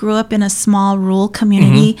know you grew up in a small rural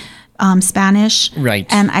community. Spanish. Right.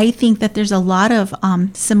 And I think that there's a lot of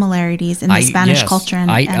similarities in the Spanish culture and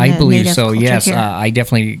I the believe native so. culture Yes. here. I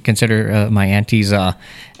definitely consider my aunties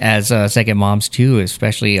as second moms too,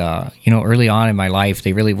 especially, early on in my life.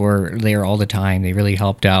 They really were there all the time. They really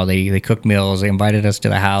helped out. They cooked meals. They invited us to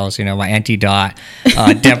the house. My Auntie Dot,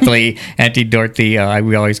 definitely Auntie Dorothy.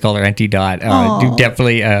 We always call her Auntie Dot.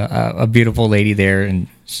 Definitely a beautiful lady there, and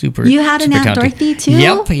super. You had an Aunt talented. Dorothy too?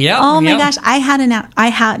 Yep. Oh my gosh, I had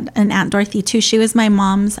an Aunt Dorothy too. She was my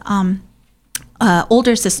mom's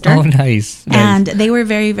older sister. Oh, nice. And they were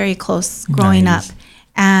very, very close growing up.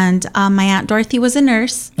 And my Aunt Dorothy was a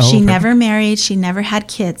nurse. She never married. She never had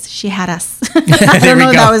kids. She had us. I don't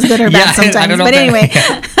know if that was good or bad sometimes. But anyway.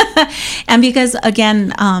 And because,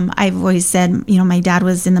 again, I've always said, my dad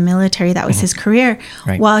was in the military. That was his career.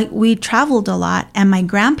 Right. Well, we traveled a lot. And my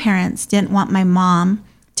grandparents didn't want my mom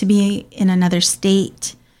to be in another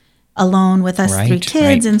state alone with us 3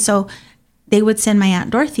 kids. And so they would send my Aunt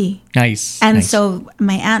Dorothy. Nice. And so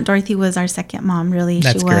my Aunt Dorothy was our second mom, really.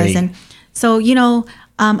 That's she was. Great. And so,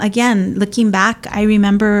 again, looking back, I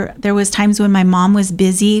remember there was times when my mom was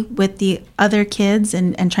busy with the other kids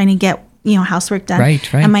and trying to get, housework done.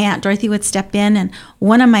 Right. And my Aunt Dorothy would step in. And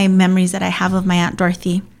one of my memories that I have of my Aunt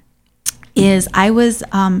Dorothy is I was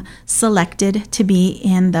selected to be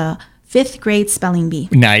in the 5th grade spelling bee.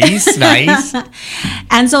 Nice.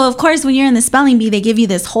 And so, of course, when you're in the spelling bee, they give you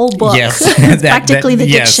this whole book. Yes. It's practically the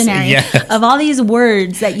dictionary of all these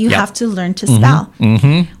words that you have to learn to spell.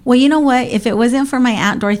 Mm-hmm. Well, you know what? If it wasn't for my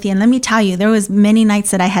Aunt Dorothy, and let me tell you, there was many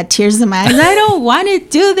nights that I had tears in my eyes. I don't want to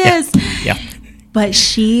do this. Yeah. But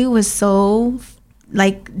she was so,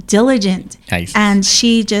 diligent. Nice. And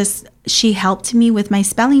she helped me with my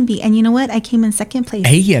spelling bee. And you know what? I came in 2nd place.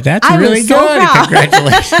 Hey, yeah, that's really good. So proud.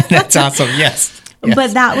 Congratulations. That's awesome. Yes.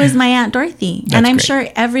 But that was my Aunt Dorothy. That's and I'm great. sure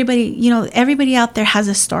everybody out there has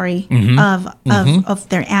a story of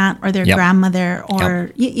their aunt or their grandmother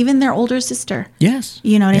or even their older sister. Yes.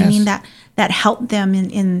 You know what I mean? That helped them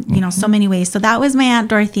in so many ways. So that was my Aunt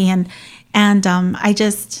Dorothy. And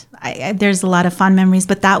there's a lot of fond memories,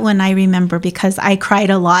 but that one I remember because I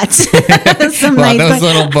cried a lot. Some well, nights, those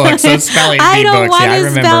little books, those spelling bee I don't books. want I to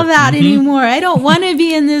remember. spell that anymore. I don't want to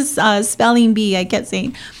be in this spelling bee, I kept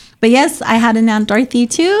saying. But yes, I had an Aunt Dorothy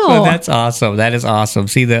too. Well, that's awesome. That is awesome.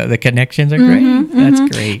 See, the connections are great. That's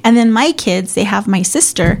great. And then my kids, they have my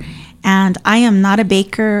sister, and I am not a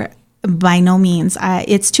baker by no means.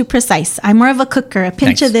 It's too precise. I'm more of a cooker. A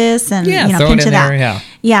pinch of this and pinch of that.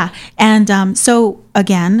 Yeah. And so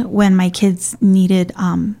again, when my kids needed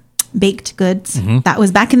baked goods, that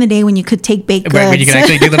was back in the day when you could take baked goods. When you could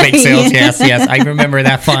actually do the bake sales. Yes. I remember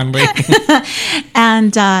that fondly.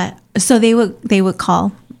 And so they would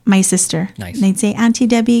call my sister. Nice. And they'd say, Auntie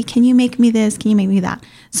Debbie, can you make me this? Can you make me that?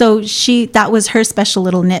 So that was her special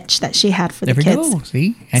little niche that she had for the kids. There we go.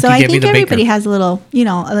 See? Auntie so I Debbie think the everybody baker. has a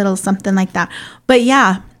little something like that. But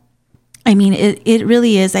yeah, I mean, it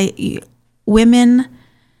really is. Women,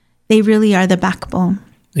 they really are the backbone.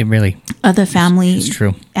 They really of the family. It's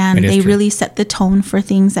true. And they really set the tone for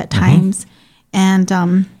things at times. And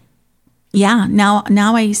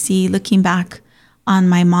now I see, looking back on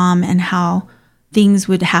my mom and how things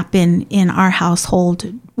would happen in our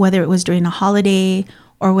household, whether it was during a holiday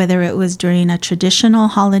or whether it was during a traditional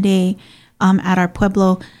holiday at our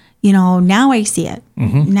Pueblo, now I see it.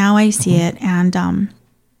 Now I see it. And,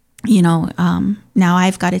 now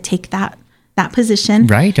I've got to take that position.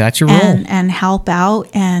 Right. That's your role. And help out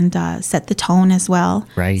and set the tone as well.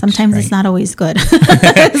 Right. Sometimes it's not always good.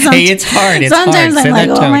 Hey, it's hard. Sometimes hard. I'm like,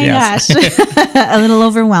 oh my gosh, a little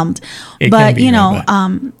overwhelmed. But,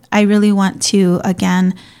 I really want to,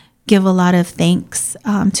 again, give a lot of thanks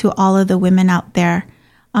to all of the women out there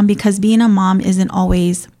because being a mom isn't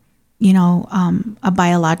always, a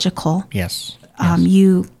biological. Yes.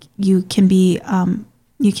 You can be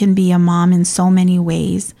a mom in so many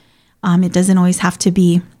ways. It doesn't always have to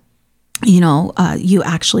be, you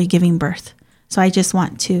actually giving birth. So I just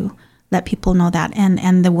want to let people know that.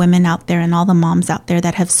 And the women out there and all the moms out there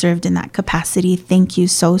that have served in that capacity, thank you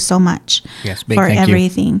so much for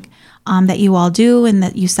everything that you all do and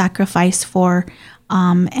that you sacrifice for.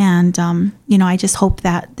 I just hope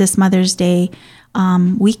that this Mother's Day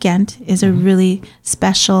weekend is a really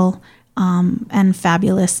special and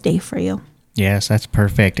fabulous day for you. Yes, that's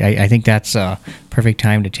perfect. I think that's a perfect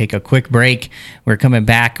time to take a quick break. We're coming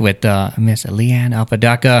back with Miss LeAnne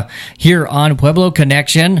Apodaca here on Pueblo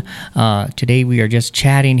Connection. Today we are just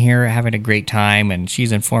chatting here, having a great time, and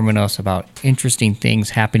she's informing us about interesting things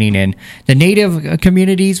happening in the Native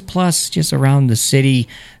communities, plus just around the city.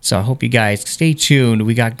 So I hope you guys stay tuned.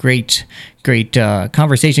 We got great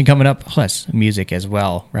conversation coming up, plus music as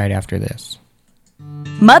well right after this.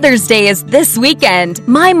 Mother's Day is this weekend.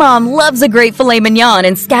 My mom loves a great filet mignon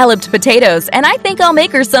and scalloped potatoes, and I think I'll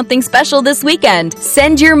make her something special this weekend.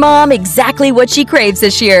 Send your mom exactly what she craves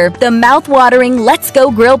this year. The mouth-watering Let's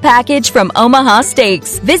Go Grill package from Omaha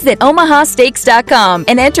Steaks. Visit omahasteaks.com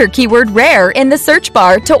and enter keyword RARE in the search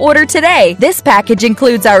bar to order today. This package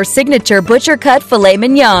includes our signature butcher-cut filet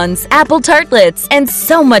mignons, apple tartlets, and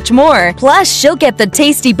so much more. Plus, she'll get the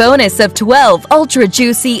tasty bonus of 12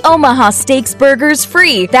 ultra-juicy Omaha Steaks burgers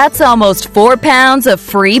free. That's almost 4 pounds of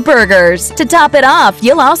free burgers. To top it off,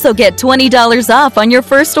 you'll also get $20 off on your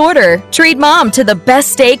first order. Treat mom to the best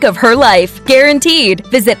steak of her life, guaranteed.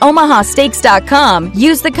 Visit omahasteaks.com,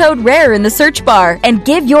 use the code RARE in the search bar, and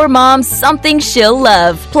give your mom something she'll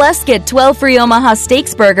love. Plus, get 12 free Omaha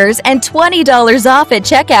Steaks burgers and $20 off at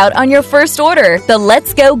checkout on your first order. The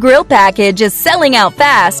Let's Go Grill package is selling out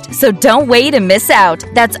fast, so don't wait and miss out.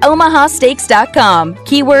 That's omahasteaks.com,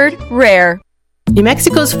 keyword RARE. New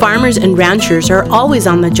Mexico's farmers and ranchers are always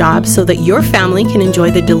on the job so that your family can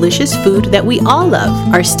enjoy the delicious food that we all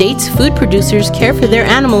love. Our state's food producers care for their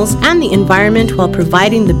animals and the environment while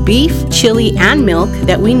providing the beef, chili, and milk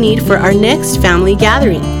that we need for our next family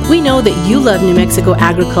gathering. We know that you love New Mexico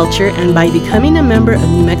agriculture, and by becoming a member of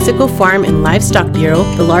New Mexico Farm and Livestock Bureau,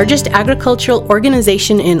 the largest agricultural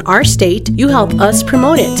organization in our state, you help us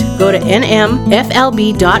promote it. Go to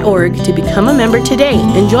nmflb.org to become a member today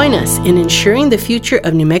and join us in ensuring the future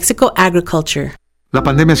of New Mexico agriculture. La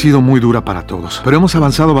pandemia ha sido muy dura para todos, pero hemos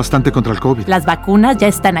avanzado bastante contra el COVID. Las vacunas ya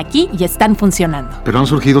están aquí y están funcionando. Pero han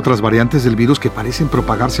surgido otras variantes del virus que parecen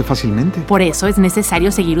propagarse fácilmente. Por eso es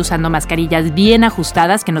necesario seguir usando mascarillas bien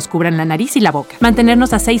ajustadas que nos cubran la nariz y la boca.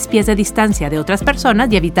 Mantenernos a 6 pies de distancia de otras personas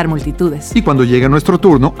y evitar multitudes. Y cuando llegue nuestro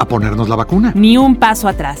turno, a ponernos la vacuna. Ni un paso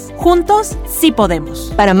atrás. Juntos, sí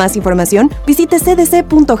podemos. Para más información, visite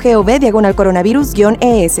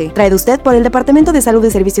cdc.gov/coronavirus-ES. Traído usted por el Departamento de Salud y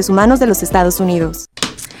Servicios Humanos de los Estados Unidos.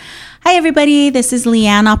 Hi, everybody. This is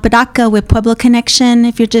LeAnne Apodaca with Pueblo Connection.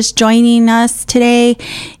 If you're just joining us today,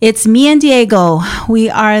 it's me and Diego. We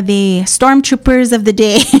are the stormtroopers of the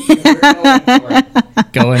day.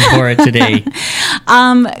 Going for it today.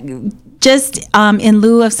 Just in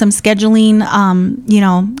lieu of some scheduling,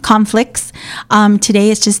 conflicts.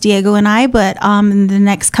 Today it's just Diego and I, but in the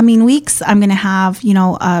next coming weeks, I'm going to have,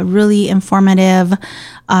 a really informative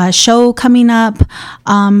show coming up.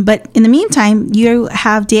 But in the meantime, you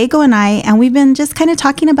have Diego and I, and we've been just kind of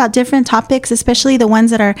talking about different topics, especially the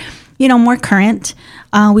ones that are, more current.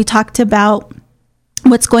 We talked about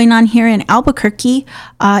what's going on here in Albuquerque.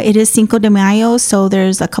 It is Cinco de Mayo, so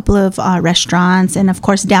there's a couple of restaurants, and of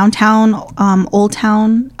course downtown, Old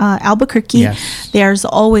Town Albuquerque, yes. There's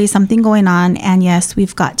always something going on, and yes,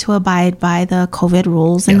 we've got to abide by the COVID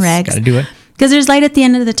rules and regs. Gotta do it. Because there's light at the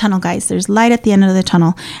end of the tunnel, guys. There's light at the end of the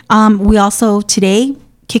tunnel. We also, today,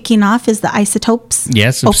 kicking off is the Isotopes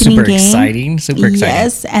Yes, opening super game. Exciting. Super exciting.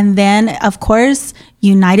 Yes, and then, of course,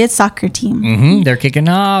 United Soccer Team. Mm-hmm. They're kicking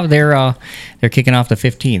off. They're kicking off the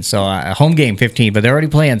 15th. So home game 15, but they're already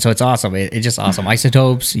playing. So it's awesome. It's just awesome.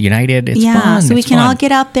 Isotopes, United. It's fun. So we can all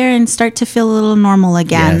get out there and start to feel a little normal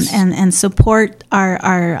again, yes. and support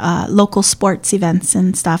our local sports events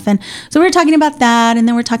and stuff. And so we're talking about that, and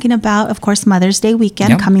then we're talking about, of course, Mother's Day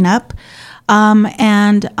weekend coming up.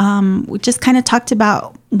 We just kind of talked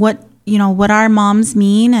about what our moms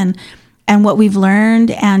mean and what we've learned.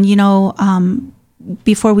 And,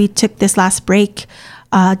 before we took this last break,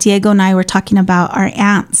 Diego and I were talking about our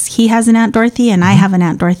aunts. He has an Aunt Dorothy and I have an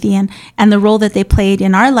Aunt Dorothy, and the role that they played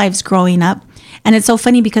in our lives growing up. And it's so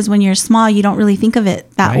funny because when you're small, you don't really think of it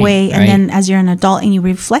that way. And then as you're an adult and you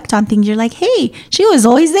reflect on things, you're like, hey, she was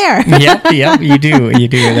always there. Yep, you do.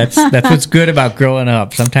 That's what's good about growing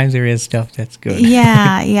up. Sometimes there is stuff that's good.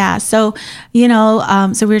 Yeah. So, so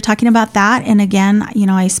we were talking about that. And again,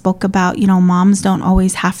 I spoke about, moms don't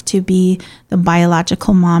always have to be the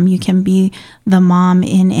biological mom. You can be the mom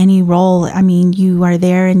in any role. I mean, you are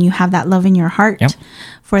there and you have that love in your heart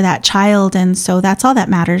for that child. And so that's all that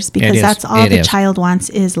matters, because that's all the child wants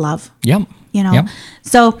is love. Yep. You know, Yep.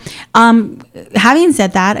 So having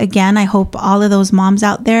said that, again, I hope all of those moms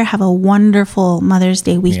out there have a wonderful Mother's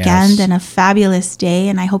Day weekend and a fabulous day.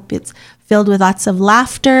 And I hope it's filled with lots of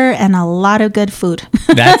laughter and a lot of good food.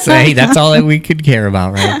 That's all that we could care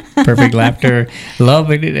about, right? Perfect laughter, love,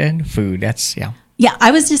 and food. That's, yeah. Yeah,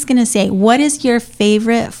 I was just going to say, what is your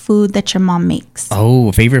favorite food that your mom makes?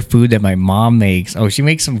 Oh, favorite food that my mom makes. Oh, she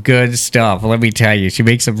makes some good stuff. Let me tell you, she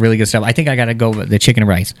makes some really good stuff. I think I got to go with the chicken and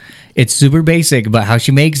rice. It's super basic, but how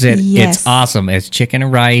she makes it, it's awesome. It's chicken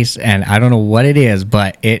and rice, and I don't know what it is,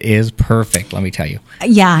 but it is perfect, let me tell you.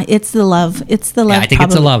 Yeah, it's the love. It's the love. Yeah, I think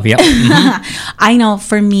it's the love, yep. Mm-hmm. I know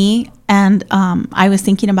for me, and I was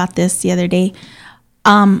thinking about this the other day,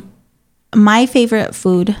 my favorite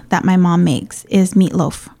food that my mom makes is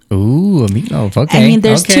meatloaf. Ooh, a meatloaf. Okay. I mean,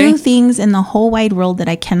 there's two things in the whole wide world that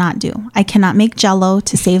I cannot do. I cannot make Jell-O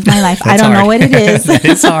to save my life. I don't know what it is.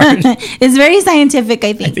 It's hard. It's very scientific,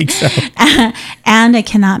 I think. I think so. And I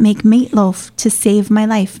cannot make meatloaf to save my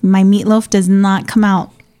life. My meatloaf does not come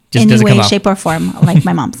out Just any way, shape, or form like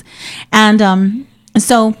my mom's. And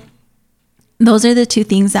so those are the two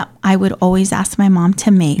things that I would always ask my mom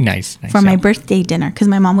to make for my birthday dinner, because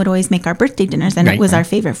my mom would always make our birthday dinners, and it was our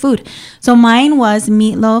favorite food. So mine was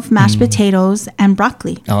meatloaf, mashed potatoes, and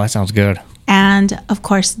broccoli. Oh, that sounds good. And of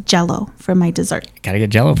course, Jell-O for my dessert. Gotta get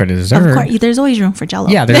Jell-O for dessert. Of course, there's always room for Jell-O.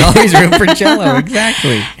 Yeah, there's always room for Jell-O.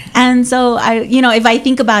 Exactly. And so if I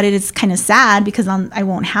think about it, it's kind of sad because I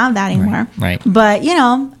won't have that anymore. Right. But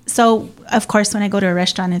so of course, when I go to a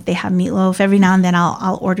restaurant, if they have meatloaf, every now and then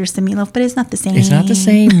I'll order some meatloaf, but it's not the same. It's not the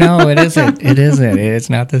same. No, it isn't. It isn't. It's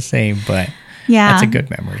not the same. But that's a good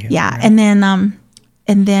memory. Yeah, and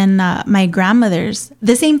then my grandmother's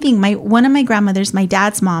the same thing. One of my grandmothers, my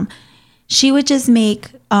dad's mom, she would just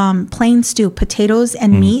make plain stew, potatoes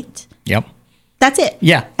and meat. Yep. That's it.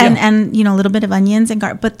 Yeah. And a little bit of onions and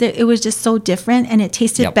garlic. But it was just so different, and it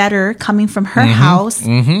tasted better coming from her house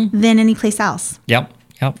than any place else. Yep.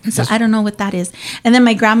 So I don't know what that is. And then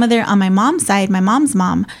my grandmother on my mom's side, my mom's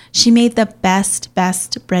mom, she made the best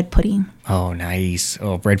bread pudding. Oh, nice.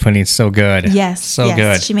 Oh, bread pudding is so good. Yes.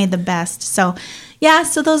 Good. She made the best. So,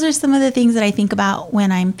 so those are some of the things that I think about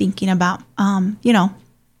when I'm thinking about,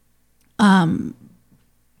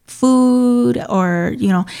 food or,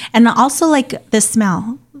 and also like the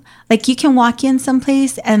smell. Like you can walk in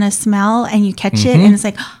someplace and a smell and you catch it and it's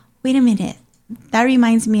like, oh, wait a minute. That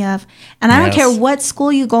reminds me of, and I don't care what school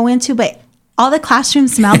you go into, but all the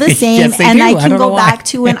classrooms smell the same. And I can go back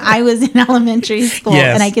to when I was in elementary school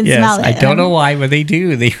and I can smell it. I don't know why, but they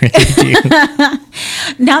do. They really do.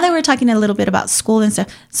 Now that we're talking a little bit about school and stuff.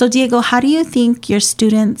 So Diego, how do you think your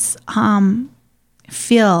students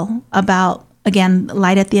feel about, again,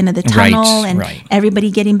 light at the end of the tunnel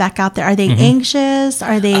everybody getting back out there? Are they anxious?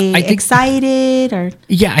 Are they excited? Or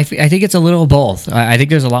I think it's a little of both. I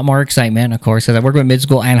think there's a lot more excitement, of course, because I work with mid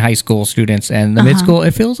school and high school students, and the mid school,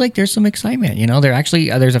 it feels like there's some excitement. They're actually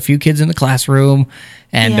there's a few kids in the classroom,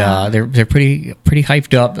 and they're pretty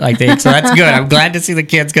hyped up, I think. So that's good. I'm glad to see the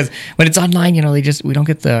kids, because when it's online, we don't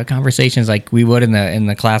get the conversations like we would in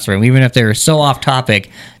the classroom, even if they're so off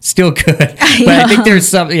topic. Still good, but I think there is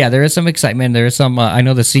some excitement. There is some. I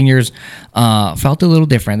know the seniors felt a little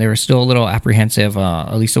different. They were still a little apprehensive,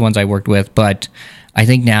 at least the ones I worked with. But I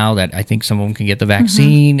think now that some of them can get the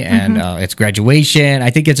vaccine and it's graduation, I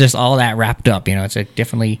think it's just all that wrapped up. It's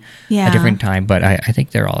definitely a different time. But I think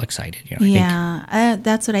they're all excited.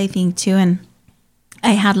 That's what I think too. And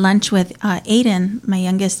I had lunch with Aiden, my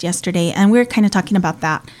youngest, yesterday, and we were kind of talking about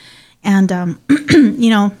that. And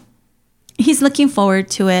he's looking forward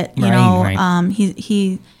to it.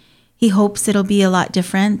 He hopes it'll be a lot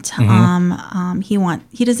different.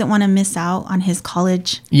 He doesn't want to miss out on his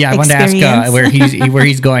college. I wanted to ask where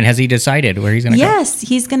he's going. Has he decided where he's going to go? Yes,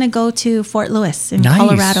 he's going to go to Fort Lewis in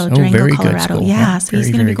Colorado, Durango, Colorado. So he's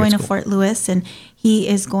going to be going to Fort Lewis, and he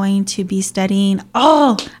is going to be studying.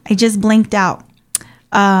 Oh, I just blanked out.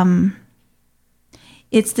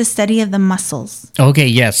 It's the study of the muscles. Okay,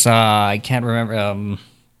 yes. I can't remember. I'm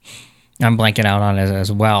blanking out on it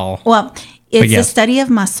as well. Well, it's the study of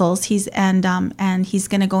muscles. He's going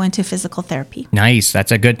to go into physical therapy. Nice.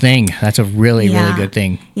 That's a good thing. That's a really good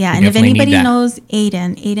thing. Yeah, and if anybody knows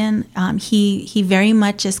Aiden, he very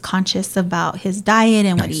much is conscious about his diet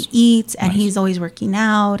and what he eats, and he's always working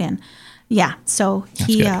out, and Yeah. So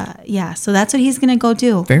so that's what he's going to go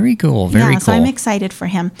do. Very cool. Very cool. So I'm excited for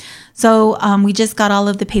him. So we just got all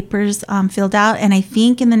of the papers filled out, and I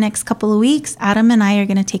think in the next couple of weeks, Adam and I are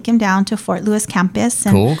going to take him down to Fort Lewis campus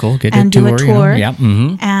and, cool. Get and do tour, a tour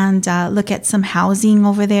and look at some housing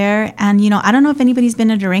over there. And, I don't know if anybody's been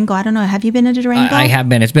to Durango. I don't know. Have you been to Durango? I have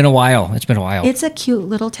been. It's been a while. It's a cute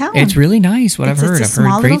little town. It's really nice, I've heard. It's a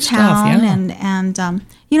small little town,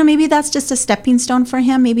 Yeah. and maybe that's just a stepping stone for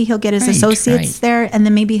him. Maybe he'll get his associates there, and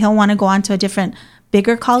then maybe he'll want to go on to a different,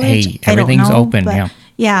 bigger college. Hey, everything's open, but,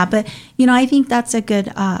 yeah, but I think that's a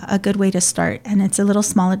good way to start. And it's a little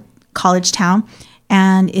smaller college town,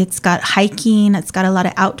 and it's got hiking. It's got a lot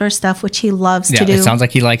of outdoor stuff, which he loves to do. It sounds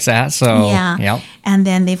like he likes that. So yeah. And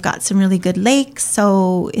then they've got some really good lakes.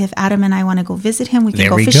 So if Adam and I want to go visit him, we can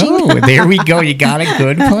go fishing. There we go. You got a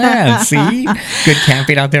good plan. See, good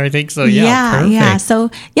camping out there. I think so. Yeah. Perfect. Yeah.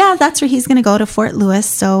 So that's where he's going to go, to Fort Lewis.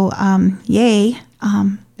 So yay.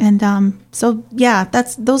 Those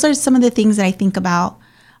are some of the things that I think about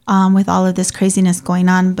with all of this craziness going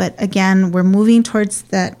on. But again, we're moving towards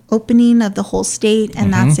that opening of the whole state,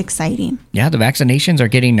 and that's exciting. Yeah, the vaccinations are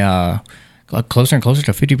getting closer and closer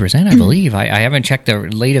to 50%, I believe. I haven't checked the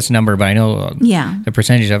latest number, but I know the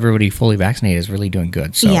percentage of everybody fully vaccinated is really doing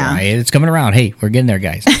good. So it's coming around. Hey, we're getting there,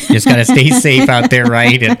 guys. Just got to stay safe out there,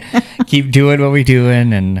 right? And keep doing what we're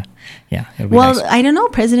doing. And it'll be nice. I don't know.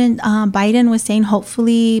 President Biden was saying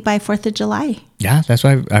hopefully by 4th of July. Yeah, that's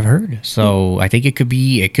what I've heard. So I think it could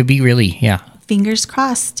be really, Fingers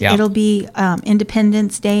crossed. Yeah. It'll be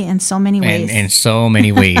Independence Day in so many ways. In so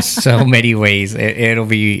many ways. So many ways. It'll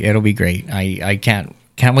be great. I can't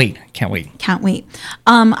wait. Can't wait.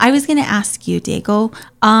 I was going to ask you, Dago,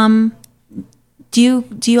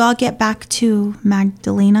 do you all get back to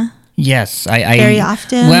Magdalena? Yes. Very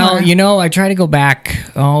often? Well, I try to go back,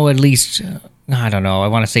 at least, I don't know, I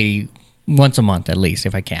want to say once a month at least,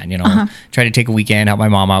 if I can, try to take a weekend, help my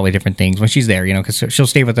mom out with different things when she's there, because she'll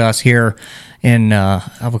stay with us here in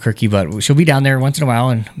Albuquerque, but she'll be down there once in a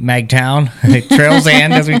while in Magtown, Trails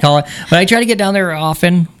End, as we call it. But I try to get down there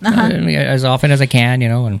often, as often as I can,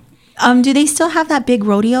 and do they still have that big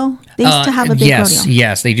rodeo? They used to have a big rodeo.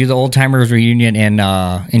 Yes, they do the Old Timers reunion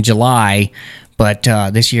in July. But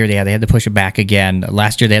this year, they had to push it back again.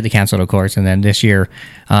 Last year, they had to cancel it, of course. And then this year,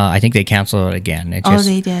 I think they canceled it again. They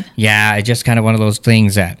did? Yeah, it's just kind of one of those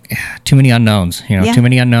things that too many unknowns, too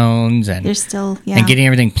many unknowns. And there's still, and getting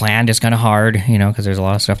everything planned is kind of hard, because there's a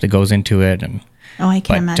lot of stuff that goes into it. And I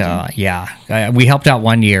can imagine. We helped out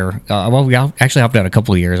one year. We actually helped out a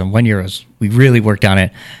couple of years. And one year we really worked on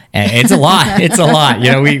it. And it's a lot. It's a lot.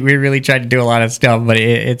 We really tried to do a lot of stuff, but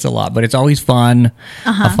it's a lot. But it's always fun,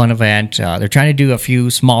 a fun event. They're trying to do a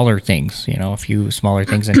few smaller things,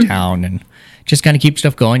 in town, and just kind of keep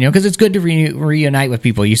stuff going, because it's good to reunite with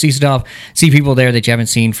people. You see people there that you haven't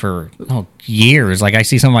seen for years. Like I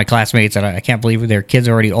see some of my classmates that I can't believe their kids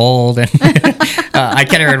are already old, and I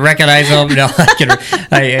can't even recognize them. No,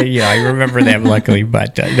 I remember them luckily,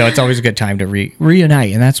 but it's always a good time to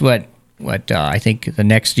reunite, and that's what I think the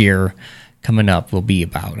next year coming up will be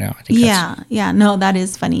about. No, that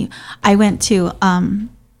is funny. I went to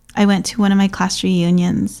one of my class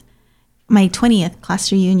reunions, my 20th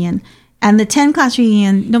class reunion. And the 10 class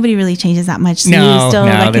reunion, nobody really changes that much. So you still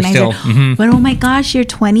recognize it. But oh my gosh, you're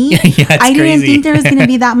 20? I didn't think there was going to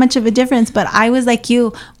be that much of a difference, but I was like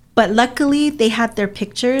you. But luckily, they had their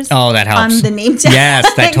pictures that helps. On the name tag.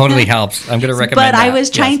 Yes, that totally helps. I'm going to recommend that. But I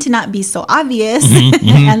was trying to not be so obvious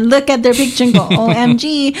and look at their picture and go,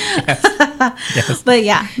 OMG. Yes. But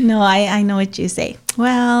I know what you say.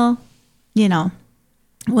 Well,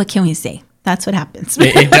 what can we say? That's what happens.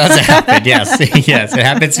 It does happen, yes. Yes, it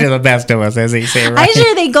happens to the best of us, as they say, right? I'm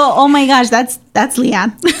sure they go, oh my gosh, that's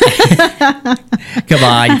LeAnne. Come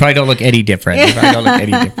on, you probably don't look any different.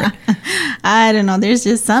 I don't know. There's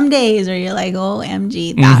just some days where you're like,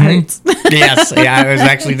 OMG, that hurts. Yes, it was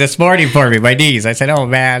actually this morning for me, my knees. I said, oh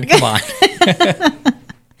man, come on.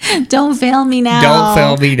 Don't fail me now. Don't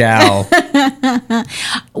fail me now.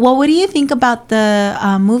 Well, what do you think about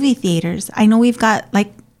the movie theaters? I know we've got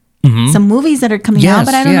some movies that are coming out,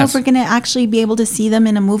 but I don't know if we're going to actually be able to see them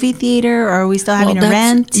in a movie theater, or are we still having to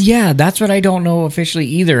rent? Yeah, that's what I don't know officially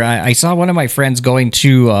either. I saw one of my friends going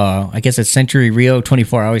to, I guess it's Century Rio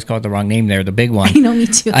 24. I always call it the wrong name there, the big one. I know, me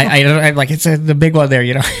too. I'm like, it's the big one there,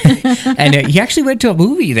 And he actually went to a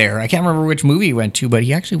movie there. I can't remember which movie he went to, but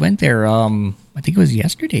he actually went there, I think it was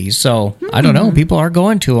yesterday. So I don't know. People are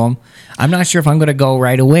going to them. I'm not sure if I'm going to go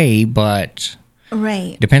right away, but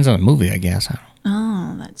it depends on the movie, I guess.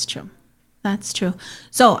 Oh, that's true. That's true.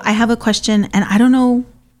 So I have a question, and I don't know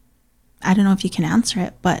if you can answer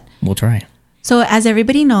it, but we'll try. So as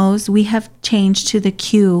everybody knows, we have changed to the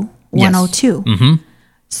Q102. Yes. Mm-hmm.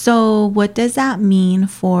 So what does that mean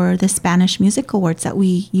for the Spanish Music Awards that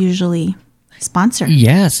we usually sponsor?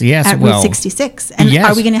 Yes. At Route 66. And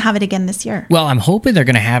are we going to have it again this year? Well, I'm hoping they're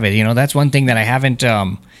going to have it. You know, that's one thing that I haven't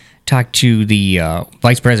talked to the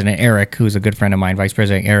Vice President Eric, who's a good friend of mine, Vice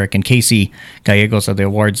President Eric and Casey Gallegos of the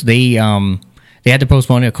awards. They had to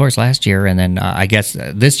postpone it, of course, last year, and then I guess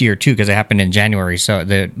this year too, because it happened in January. So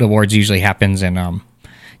the awards usually happens in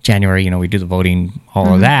January. You know, we do the voting,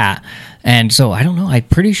 all of that. And so I don't know. I'm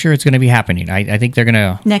pretty sure it's going to be happening. I think they're going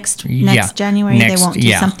to next January. They won't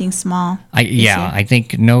do something small. I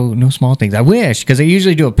think no small things. I wish, because they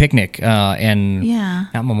usually do a picnic and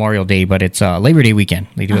not Memorial Day, but it's Labor Day weekend.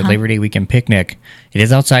 They do a Labor Day weekend picnic. It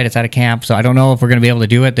is outside. It's at a camp. So I don't know if we're going to be able to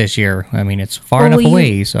do it this year. I mean, it's far enough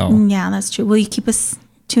away. So yeah, that's true. Will you keep us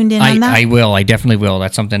tuned in on that? I will. I definitely will.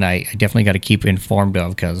 That's something I definitely got to keep informed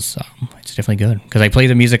of, because it's definitely good. Because I play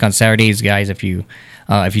the music on Saturdays, guys. If you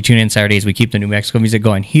tune in Saturdays, we keep the New Mexico music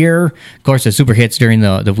going here. Of course, the super hits during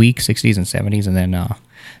the week, 60s and 70s, and then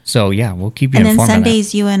so yeah, we'll keep you informed. And then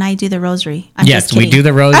Sundays, you and I do the rosary. Yes, we do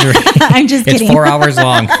the rosary. I'm just kidding. It's 4 hours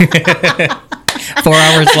long. 4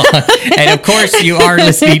 hours long. And of course, you are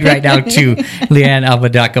listening right now to LeAnne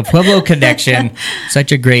Apodaca, Pueblo Connection.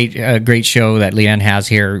 Such a great show that LeAnne has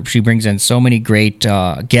here. She brings in so many great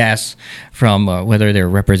guests from whether they're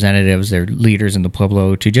representatives, they're leaders in the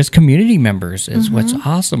Pueblo, to just community members is what's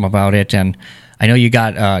awesome about it. And I know you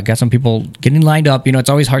got some people getting lined up. You know, it's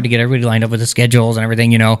always hard to get everybody lined up with the schedules and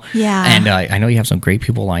everything, you know. Yeah. And I know you have some great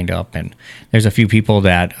people lined up. And there's a few people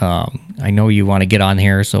that I know you want to get on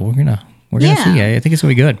here. So we're going to see. I think it's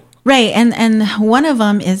going to be good. Right. And one of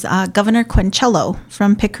them is Governor Quincello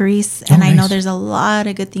from Picaris. And I know there's a lot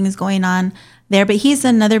of good things going on there, but he's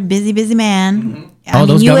another busy man.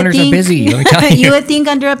 Those governors are busy. Let me tell you. You would think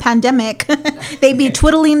under a pandemic they'd be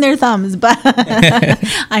twiddling their thumbs, but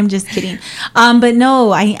I'm just kidding. But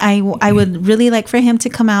no, I would really like for him to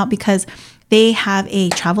come out, because they have a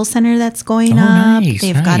travel center that's going up. Nice,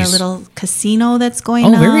 They've got a little casino that's going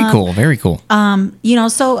up. Oh, very cool, very cool. You know,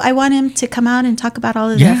 so I want him to come out and talk about all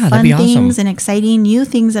of the fun things and exciting new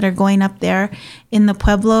things that are going up there in the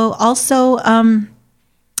Pueblo. Also,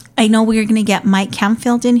 I know we're going to get Mike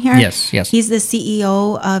Camfield in here. Yes. He's the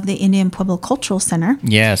CEO of the Indian Pueblo Cultural Center.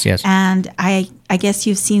 Yes. And I guess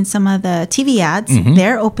you've seen some of the TV ads.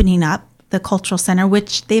 They're opening up the Cultural Center,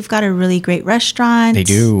 which they've got a really great restaurant. They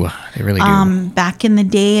do. They really do. Back in the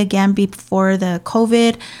day, again, before the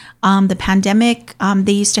COVID, the pandemic,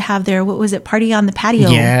 they used to have their, party on the patio.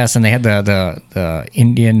 Yes, and they had the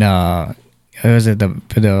Indian, what was it,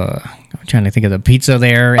 I'm trying to think of the pizza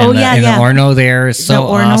there. And the Orno there is so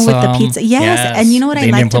awesome. The Orno with the pizza. Yes. And you know what I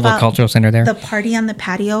liked about Cultural Center there? The party on the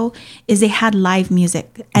patio is they had live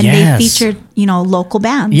music. And they featured, local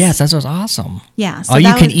bands. Yes, that was awesome. Yeah. So all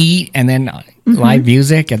you can eat, and then live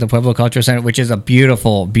music at the Pueblo Cultural Center, which is a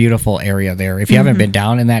beautiful, beautiful area there. If you haven't been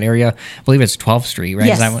down in that area, I believe it's 12th Street, right?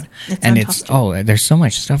 Yes, there's so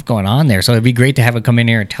much stuff going on there. So it'd be great to have it come in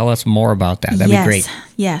here and tell us more about that. That'd be great.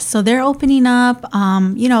 Yes. So they're opening up,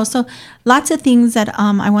 so lots of things that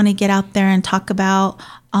I want to get out there and talk about.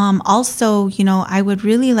 Also, I would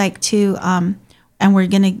really like to, and we're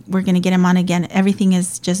gonna get him on again. Everything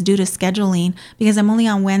is just due to scheduling, because I'm only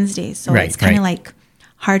on Wednesdays, so it's kind of like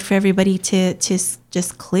hard for everybody to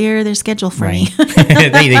just clear their schedule for me.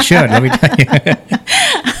 they should. Let me tell you.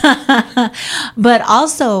 But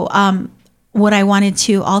also, what I wanted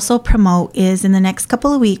to also promote is in the next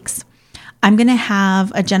couple of weeks, I'm going to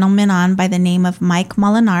have a gentleman on by the name of Mike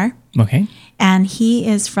Molinar. Okay. And he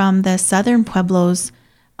is from the southern pueblos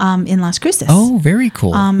in Las Cruces. Oh, very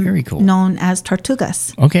cool. Very cool. Known as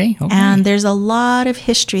Tortugas. Okay. And there's a lot of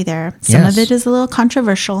history there. Some of it is a little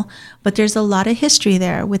controversial, but there's a lot of history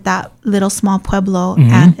there with that little small pueblo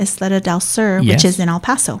at Isleta del Sur, which is in El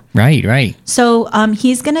Paso. Right. So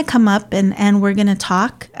he's going to come up and we're going to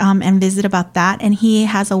talk and visit about that. And he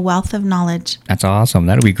has a wealth of knowledge. That's awesome.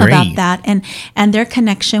 That'll be great. About that and their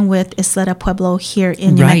connection with Isleta Pueblo here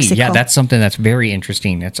in New Mexico. Yeah, that's something that's very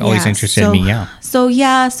interesting. That's always interested me.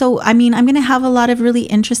 So, I mean, I'm going to have a lot of really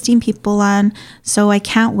interesting people on, so I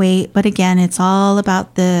can't wait. But again, it's all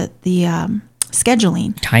about the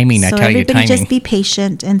scheduling. Timing, so I tell you, timing. Everybody just be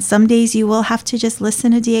patient. And some days you will have to just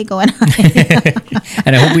listen to Diego and I.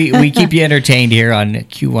 And I hope we keep you entertained here on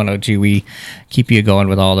Q102. We keep you going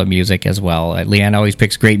with all the music as well. LeAnne always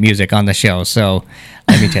picks great music on the show. So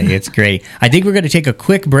let me tell you, it's great. I think we're going to take a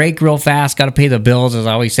quick break real fast. Got to pay the bills, as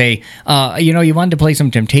I always say. You wanted to play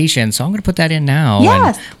some Temptation, so I'm going to put that in now.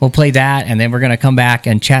 Yes. And we'll play that, and then we're going to come back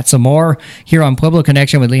and chat some more here on Pueblo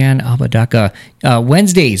Connection with LeAnne Apodaca.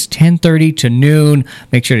 Wednesdays, 10:30 to noon.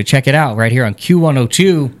 Make sure to check it out right here on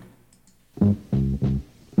Q102.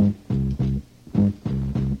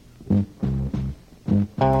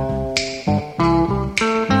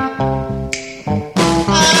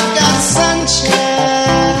 I've got sunshine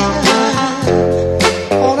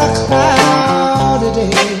on a cloudy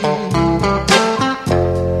day.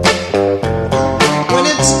 When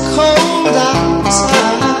it's cold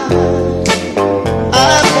outside,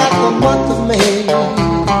 I've got the month of May.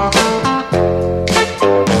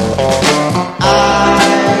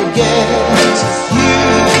 I guess you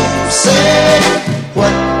say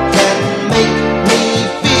what can make me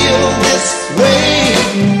feel this way,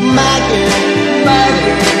 my girl, my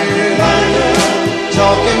girl, my girl.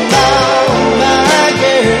 Talking about my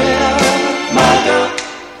girl, my girl.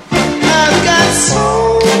 I've got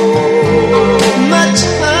so much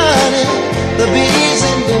honey, the bees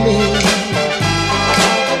into me.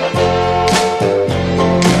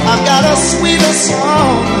 I've got a sweeter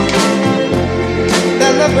song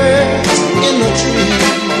than the birds in the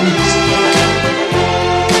trees.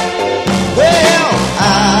 Well, I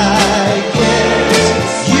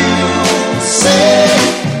guess you say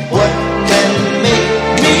what can make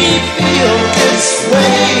me feel this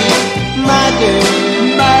way, my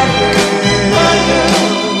girl, my girl, my girl.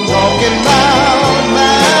 Talking about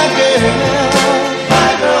my girl,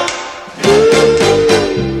 my girl.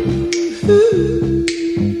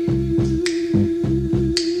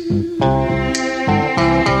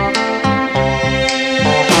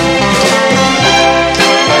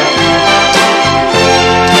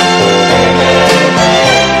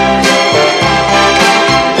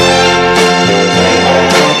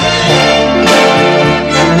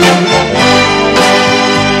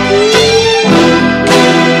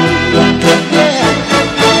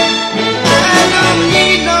 I don't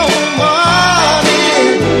need no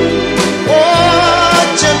money,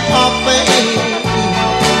 fortune or fame.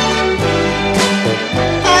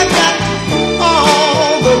 I got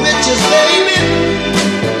all the riches, baby,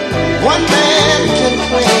 one man can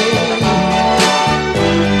claim.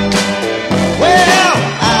 Well,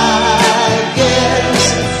 I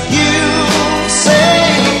guess you say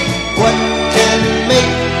what can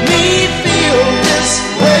make me feel this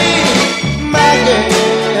way, my girl.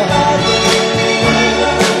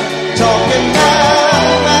 Talking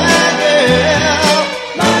about my girl,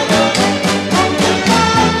 my girl.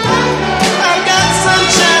 I've got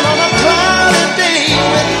sunshine on a cloudy day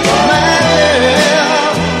with my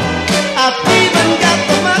girl. I've even got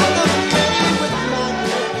the month of May with my girl.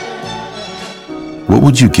 What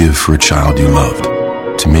would you give for a child you loved?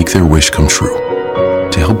 To make their wish come true?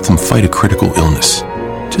 To help them fight a critical illness?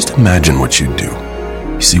 Just imagine what you'd do.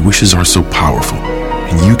 You see, wishes are so powerful,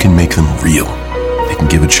 and you can make them real. They can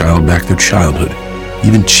give a child back their childhood,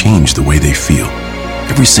 even change the way they feel.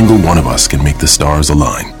 Every single one of us can make the stars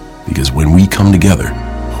align, because when we come together,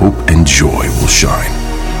 hope and joy will shine.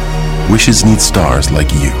 Wishes need stars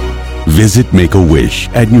like you. Visit Make-A-Wish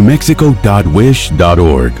at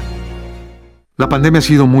newmexico.wish.org. La pandemia ha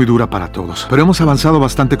sido muy dura para todos, pero hemos avanzado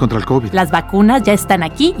bastante contra el COVID. Las vacunas ya están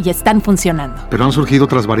aquí y están funcionando. Pero han surgido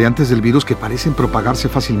otras variantes del virus que parecen propagarse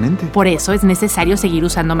fácilmente. Por eso es necesario seguir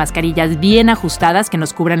usando mascarillas bien ajustadas que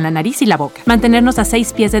nos cubran la nariz y la boca, mantenernos a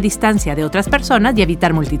 6 pies de distancia de otras personas y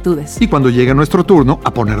evitar multitudes. Y cuando llegue nuestro turno,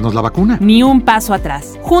 a ponernos la vacuna. Ni un paso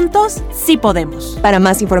atrás. Juntos sí podemos. Para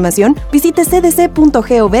más información, visite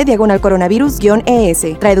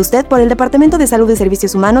cdc.gov/coronavirus-ES. Traído usted por el Departamento de Salud y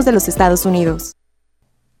Servicios Humanos de los Estados Unidos.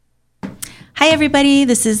 Hi, everybody.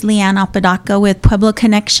 This is LeAnne Apodaca with Pueblo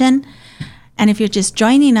Connection. And if you're just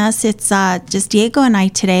joining us, it's just Diego and I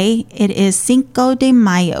today. It is Cinco de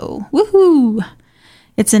Mayo. Woohoo!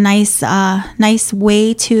 It's a nice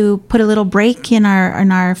way to put a little break in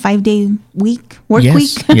our 5-day week, work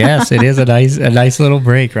week. Yes, it is a nice little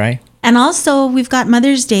break, right? And also, we've got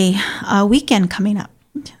Mother's Day weekend coming up.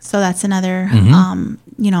 So that's another,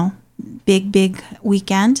 big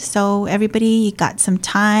weekend. So everybody, you got some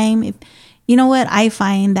time. You know what? I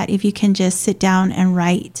find that if you can just sit down and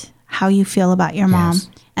write how you feel about your mom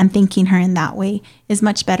and thanking her in that way is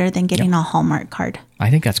much better than getting a Hallmark card. I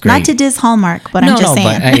think that's great. Not to diss Hallmark, but I'm just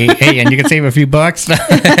saying. But hey, and you can save a few bucks.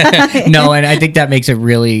 No, and I think that makes it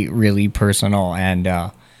really, really personal and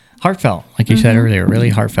heartfelt. Like you said earlier, really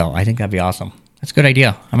heartfelt. I think that'd be awesome. That's a good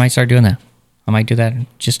idea. I might start doing that. I might do that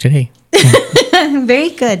just today. Very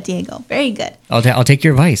good, Diego. Very good. I'll take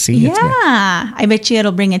your advice. See, yeah, I bet you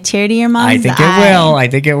it'll bring a tear to your mom's I think it will. I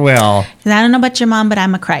think it will. 'Cause I don't know about your mom, but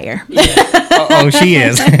I'm a crier. Oh, she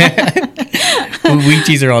is. We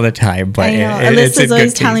tease her all the time, but I know. Alyssa's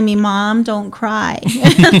always telling me, "Mom, don't cry."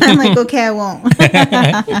 I'm like, "Okay, I won't."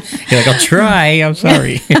 You're like, "I'll try." I'm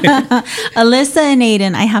sorry. Alyssa and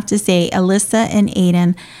Aiden, I have to say, Alyssa and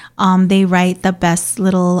Aiden, they write the best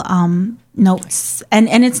little notes, and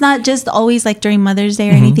it's not just always like during Mother's Day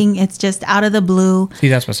or anything. It's just out of the blue. See,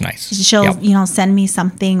 that's what's nice. She'll send me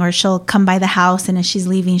something, or she'll come by the house, and as she's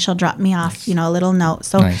leaving, she'll drop me off a little note.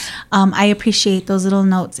 So I appreciate those little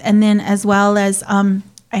notes. And then as well as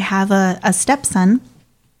I have a stepson.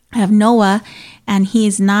 I have Noah, and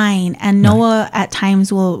he's 9, and Noah at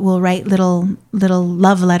times will write little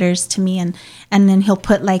love letters to me, and then he'll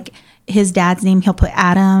put like his dad's name. He'll put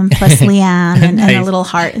Adam plus LeAnne and a little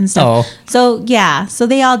heart and stuff. Oh. So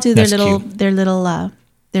they all do their That's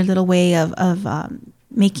little way of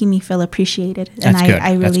making me feel appreciated. That's and good.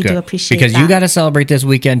 I really do appreciate because that. you got to celebrate this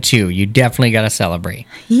weekend too. You definitely got to celebrate.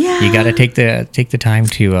 Yeah, you got to take the time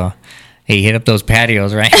to hit up those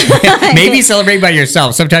patios, right? Maybe celebrate by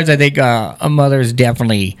yourself. Sometimes I think mothers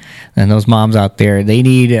definitely, and those moms out there, they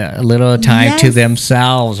need a little time to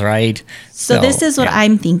themselves, right? So this is what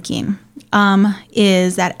I'm thinking,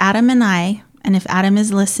 is that Adam and I, and if Adam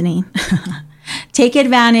is listening, take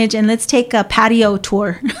advantage and let's take a patio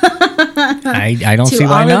tour. I don't see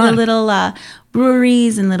why not. To all of the little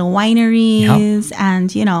breweries and little wineries,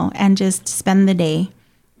 and just spend the day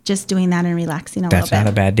just doing that and relaxing a little bit. That's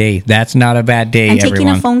not a bad day. That's not a bad day, and taking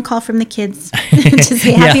everyone. a phone call from the kids to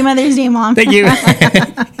say Happy Mother's Day, Mom. Thank you.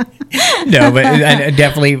 No, but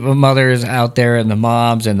definitely mothers out there and the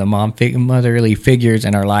moms and the motherly figures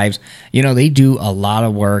in our lives, they do a lot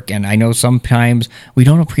of work. And I know sometimes we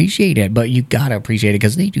don't appreciate it, but you got to appreciate it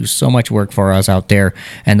because they do so much work for us out there.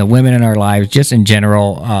 And the women in our lives, just in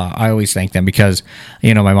general, I always thank them because,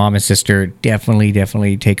 my mom and sister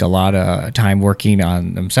definitely take a lot of time working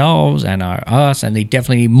on themselves and us, and they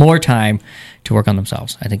definitely need more time to work on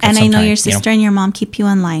themselves. I think that's and I know your sister and your mom keep you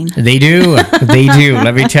in line. They do. They do.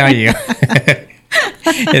 Let me tell you.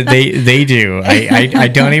 They do. I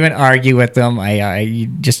don't even argue with them. I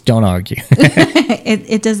just don't argue.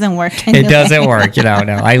 It doesn't work. Anyway. It doesn't work.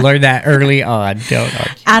 No. I learned that early on. Don't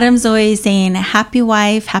argue. Adam's always saying, "Happy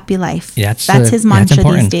wife, happy life." That's his mantra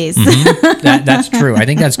these days. Mm-hmm. That's true. I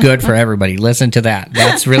think that's good for everybody. Listen to that.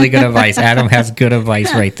 That's really good advice. Adam has good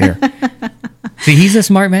advice right there. See, he's a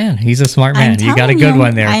smart man. You got a good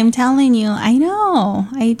one there. I'm telling you. I know.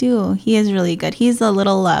 I do. He is really good. He's a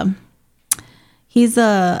little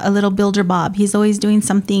builder Bob. He's always doing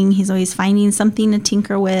something. He's always finding something to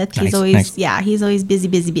tinker with. He's always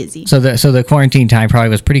busy. So the quarantine time probably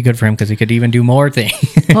was pretty good for him because he could even do more things.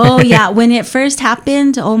 Oh yeah, when it first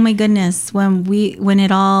happened, oh my goodness, when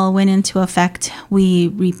it all went into effect, we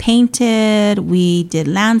repainted, we did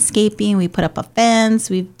landscaping, we put up a fence,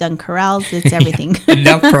 we've done corrals, it's everything.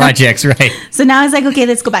 Enough projects, right? So now it's like, okay,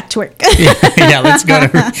 let's go back to work. yeah, let's go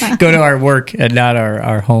to our work and not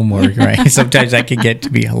our homework, right? Sometimes that can get to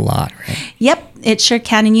be a lot, right? Yep, it sure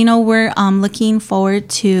can. And we're looking forward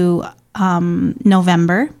to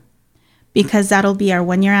November, because that'll be our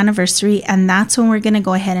 1-year anniversary, and that's when we're going to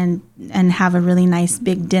go ahead and have a really nice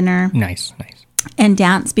big dinner. Nice. And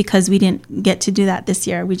dance, because we didn't get to do that this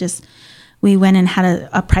year. We went and had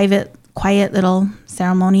a private, quiet little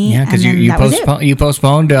ceremony. Yeah, because you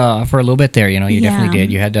postponed for a little bit there. You definitely did.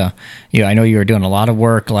 You had to. I know you were doing a lot of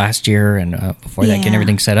work last year and before that, getting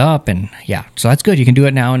everything set up, and so that's good. You can do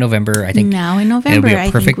it now in November. I think now in November, it'll be a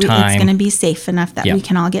perfect time. It's going to be safe enough that we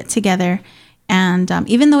can all get together. And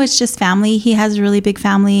even though it's just family, he has a really big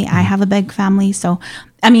family. I have a big family, so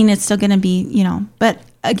it's still going to be But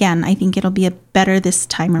again, I think it'll be better this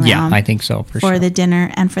time around. Yeah, I think so for sure. The dinner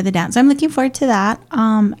and for the dance. So I'm looking forward to that.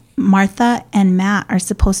 Martha and Matt are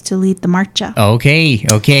supposed to lead the marcha.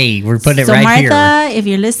 Okay. We're putting it right Martha, here. So Martha, if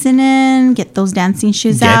you're listening, get those dancing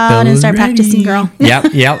shoes out and start practicing, girl.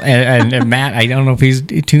 Yep. And Matt, I don't know if he's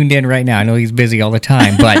tuned in right now. I know he's busy all the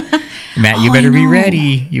time, but Matt, you better be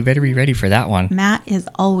ready. You better be ready for that one. Matt is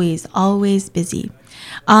always busy.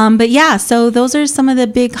 But yeah, so those are some of the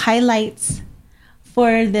big highlights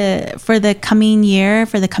for the coming year,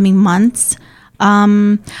 for the coming months.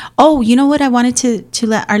 You know what I wanted to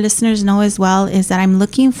let our listeners know as well is that I'm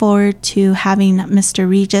looking forward to having Mr.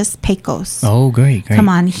 Regis Pecos. Oh, great. Come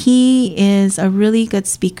on. He is a really good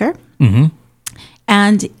speaker. Mm-hmm.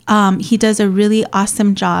 And he does a really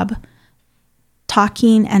awesome job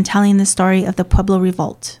talking and telling the story of the Pueblo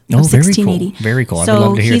Revolt of 1680. Very cool. So I would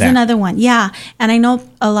love to hear he's that. another one. Yeah. And I know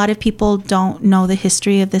a lot of people don't know the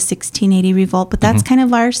history of the 1680 revolt, but that's kind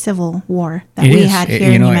of our civil war that we had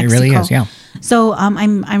here in New Mexico. It really is, yeah. So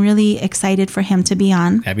I'm really excited for him to be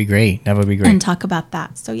on. That'd be great. That would be great. And talk about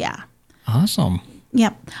that. So yeah. Awesome.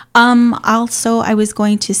 Yep. Also, I was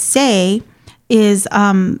going to say is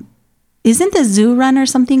isn't the zoo run or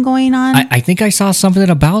something going on? I think I saw something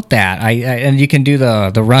about that. And you can do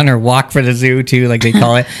the run or walk for the zoo too, like they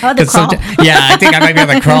call it. The crawl. I think I might be on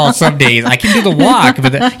the crawl some days. I can do the walk,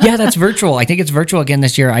 but that's virtual. I think it's virtual again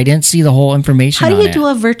this year. I didn't see the whole information. How do you do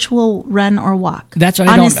a virtual run or walk? That's what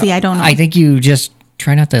I don't know. I think you just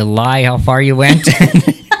try not to lie how far you went.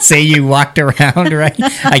 Say you walked around, right?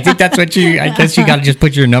 I think that's what I guess you got to just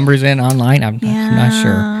put your numbers in online. I'm not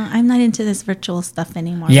sure. I'm not into this virtual stuff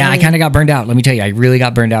anymore. Yeah, really. I kind of got burned out. Let me tell you, I really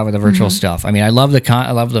got burned out with the virtual stuff. I mean, I love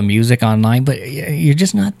the music online, but you're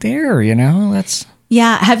just not there, That's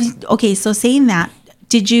So saying that,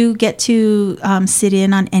 did you get to sit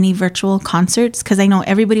in on any virtual concerts? Because I know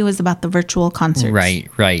everybody was about the virtual concerts.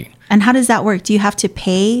 Right. And how does that work? Do you have to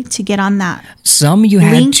pay to get on that? Some you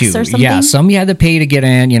had to. Or something? Yeah, some you had to pay to get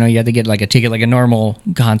in. You had to get like a ticket, like a normal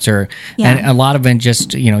concert. Yeah. And a lot of them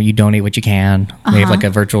just, you donate what you can. They have like a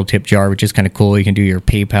virtual tip jar, which is kind of cool. You can do your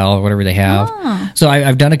PayPal or whatever they have. Oh. So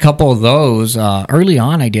I've done a couple of those. Early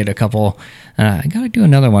on, I did a couple. I got to do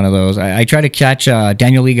another one of those. I try to catch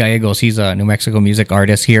Daniel Lee Gallegos. He's a New Mexico music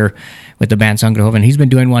artist here with the band Sangre, and he's been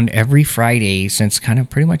doing one every Friday since kind of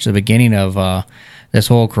pretty much the beginning of this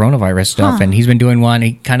whole coronavirus stuff. And he's been doing one.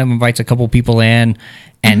 He kind of invites a couple people in,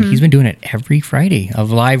 and he's been doing it every Friday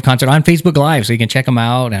of live concert on Facebook Live, so you can check him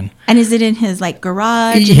out. And is it in his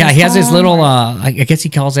garage? Yeah, he has his little. I guess he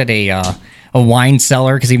calls it a wine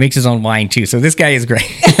cellar because he makes his own wine too. So this guy is great.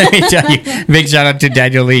 Let me tell you, big shout out to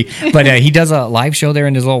Daniel Lee. But he does a live show there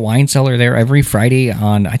in his little wine cellar there every Friday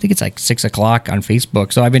on, I think it's like 6:00 on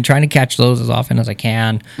Facebook. So I've been trying to catch those as often as I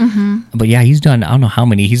can. But yeah, he's done, I don't know how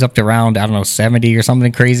many. He's up to around, 70 or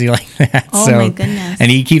something crazy like that. Oh my goodness.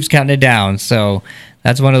 And he keeps counting it down. So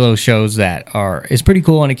that's one of those shows that is pretty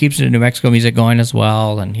cool, and it keeps the New Mexico music going as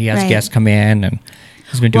well. And he has guests come in, and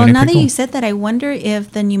he's been doing it now pretty that cool. you said that, I wonder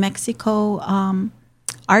if the New Mexico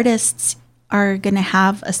artists are going to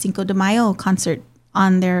have a Cinco de Mayo concert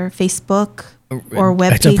on their Facebook or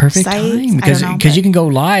webpage. It's a perfect site. time because you can go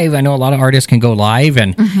live. I know a lot of artists can go live,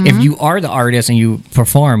 and if you are the artist and you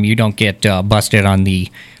perform, you don't get busted on the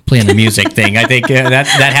playing the music thing. I think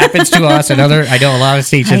that happens to us and I know a lot of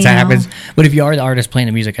stations that happens. But if you are the artist playing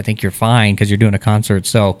the music, I think you're fine because you're doing a concert.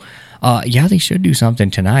 So they should do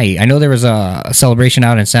something tonight. I know there was a celebration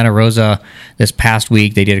out in Santa Rosa this past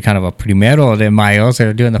week. They did a kind of a Primero de Mayo, so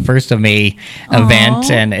they're doing the 1st of May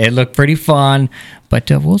event, and it looked pretty fun. But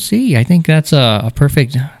we'll see. I think that's a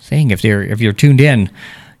perfect thing. If you're tuned in,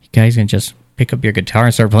 you guys can just pick up your guitar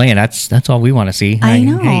and start playing. That's all we want to see. I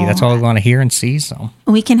know. Hey, that's all we want to hear and see. So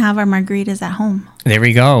we can have our margaritas at home. There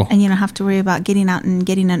we go. And you don't have to worry about getting out and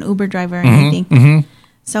getting an Uber driver or anything.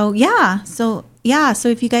 So so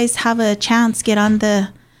if you guys have a chance, get on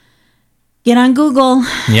Google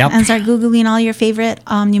and start Googling all your favorite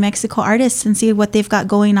New Mexico artists and see what they've got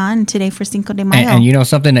going on today for Cinco de Mayo. And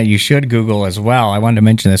something that you should Google as well. I wanted to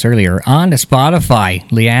mention this earlier. On Spotify.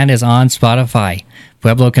 LeAnne is on Spotify.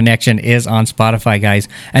 Pueblo Connection is on Spotify, guys.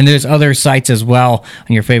 And there's other sites as well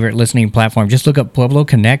on your favorite listening platform. Just look up Pueblo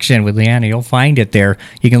Connection with LeAnne and you'll find it there.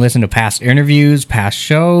 You can listen to past interviews, past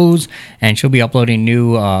shows, and she'll be uploading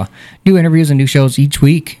new interviews and new shows each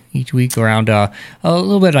week. Each week around a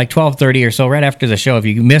little bit like 12:30 or so, right after the show. If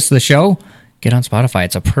you miss the show, get on Spotify.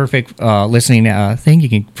 It's a perfect listening thing. You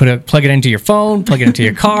can plug it into your phone, plug it into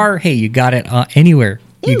your car. Hey, you got it anywhere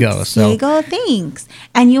you go. So there you go. Thanks.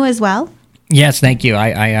 And you as well? Yes, thank you.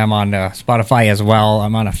 I am on Spotify as well.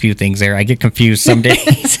 I'm on a few things there. I get confused some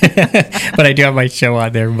days, but I do have my show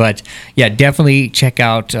on there. But yeah, definitely check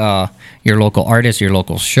out your local artists, your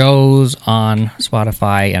local shows on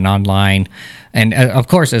Spotify and online. And of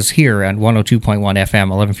course, it's here at 102.1 FM,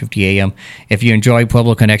 1150 AM. If you enjoy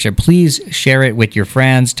Pueblo Connection, please share it with your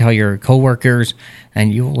friends, tell your coworkers,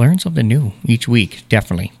 and you'll learn something new each week,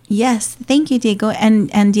 definitely. Yes, thank you, Diego.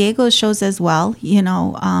 And Diego's shows as well.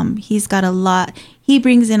 He's got a lot. He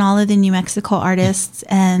brings in all of the New Mexico artists,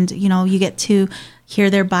 and you get to hear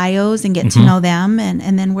their bios and get to know them,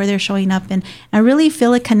 and then where they're showing up, and I really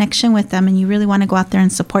feel a connection with them, and you really want to go out there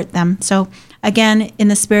and support them. So again, in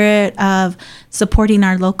the spirit of supporting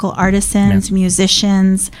our local artisans,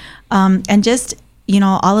 musicians, and just,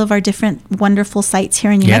 all of our different wonderful sites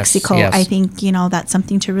here in New Mexico. I think, that's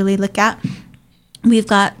something to really look at. We've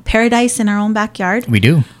got paradise in our own backyard. We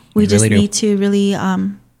do. We just really need to really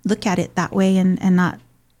look at it that way and not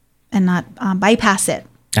bypass it.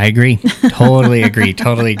 I agree. Totally agree.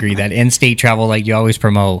 Totally agree. That in-state travel, like you always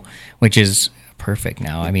promote, which is perfect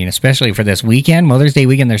now. I mean, especially for this weekend, Mother's Day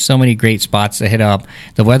weekend, there's so many great spots to hit up.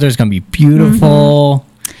 The weather's going to be beautiful.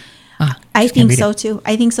 I think so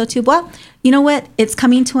too. Well, you know what? It's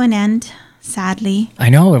coming to an end, sadly. I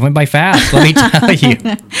know. It went by fast. Let me tell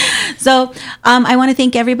you. So I want to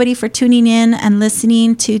thank everybody for tuning in and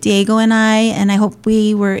listening to Diego and I hope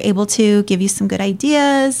we were able to give you some good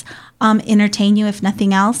ideas, entertain you if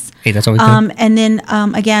nothing else. Hey, that's always good. And then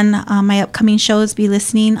again, my upcoming shows, be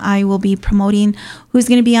listening. I will be promoting who's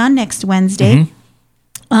going to be on next Wednesday.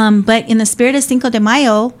 But in the spirit of Cinco de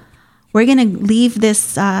Mayo, we're going to leave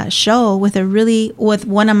this show with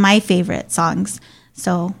one of my favorite songs.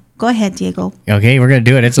 So go ahead, Diego. Okay, we're going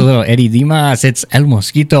to do it. It's a little Eddie Dimas. It's El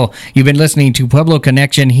Mosquito. You've been listening to Pueblo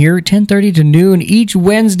Connection here, 10:30 to noon each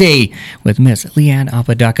Wednesday with Miss LeAnne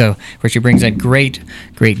Apodaca, where she brings in great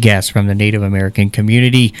guests from the Native American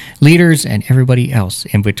community, leaders, and everybody else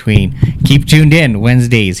in between. Keep tuned in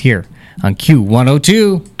Wednesdays here on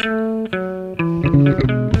Q102.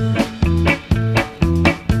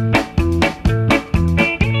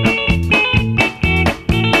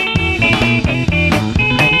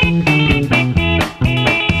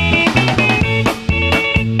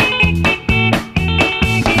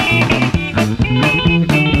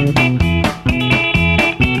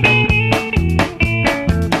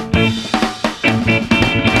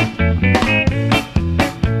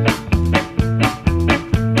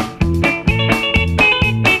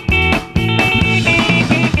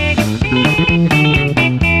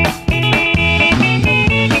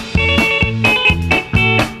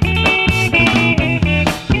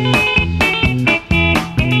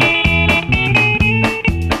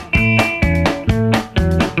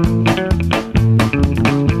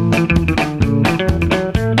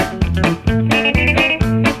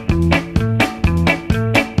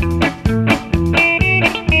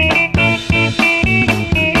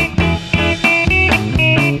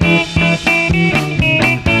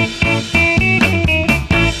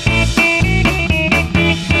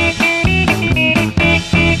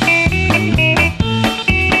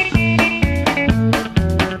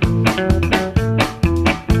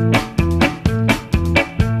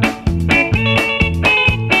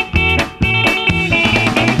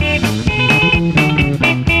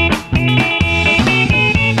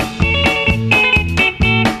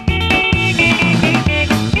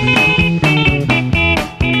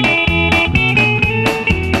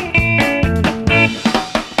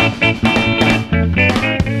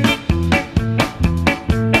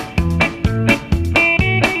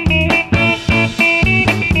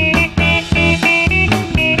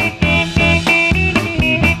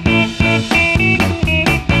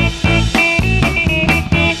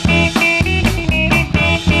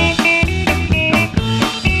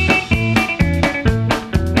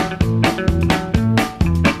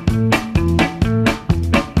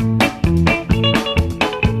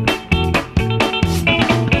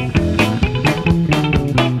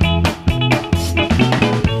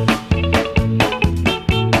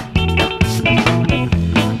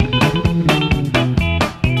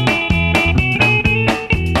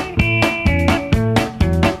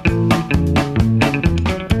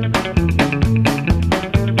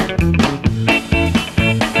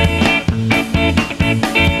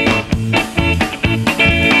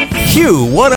 Q102.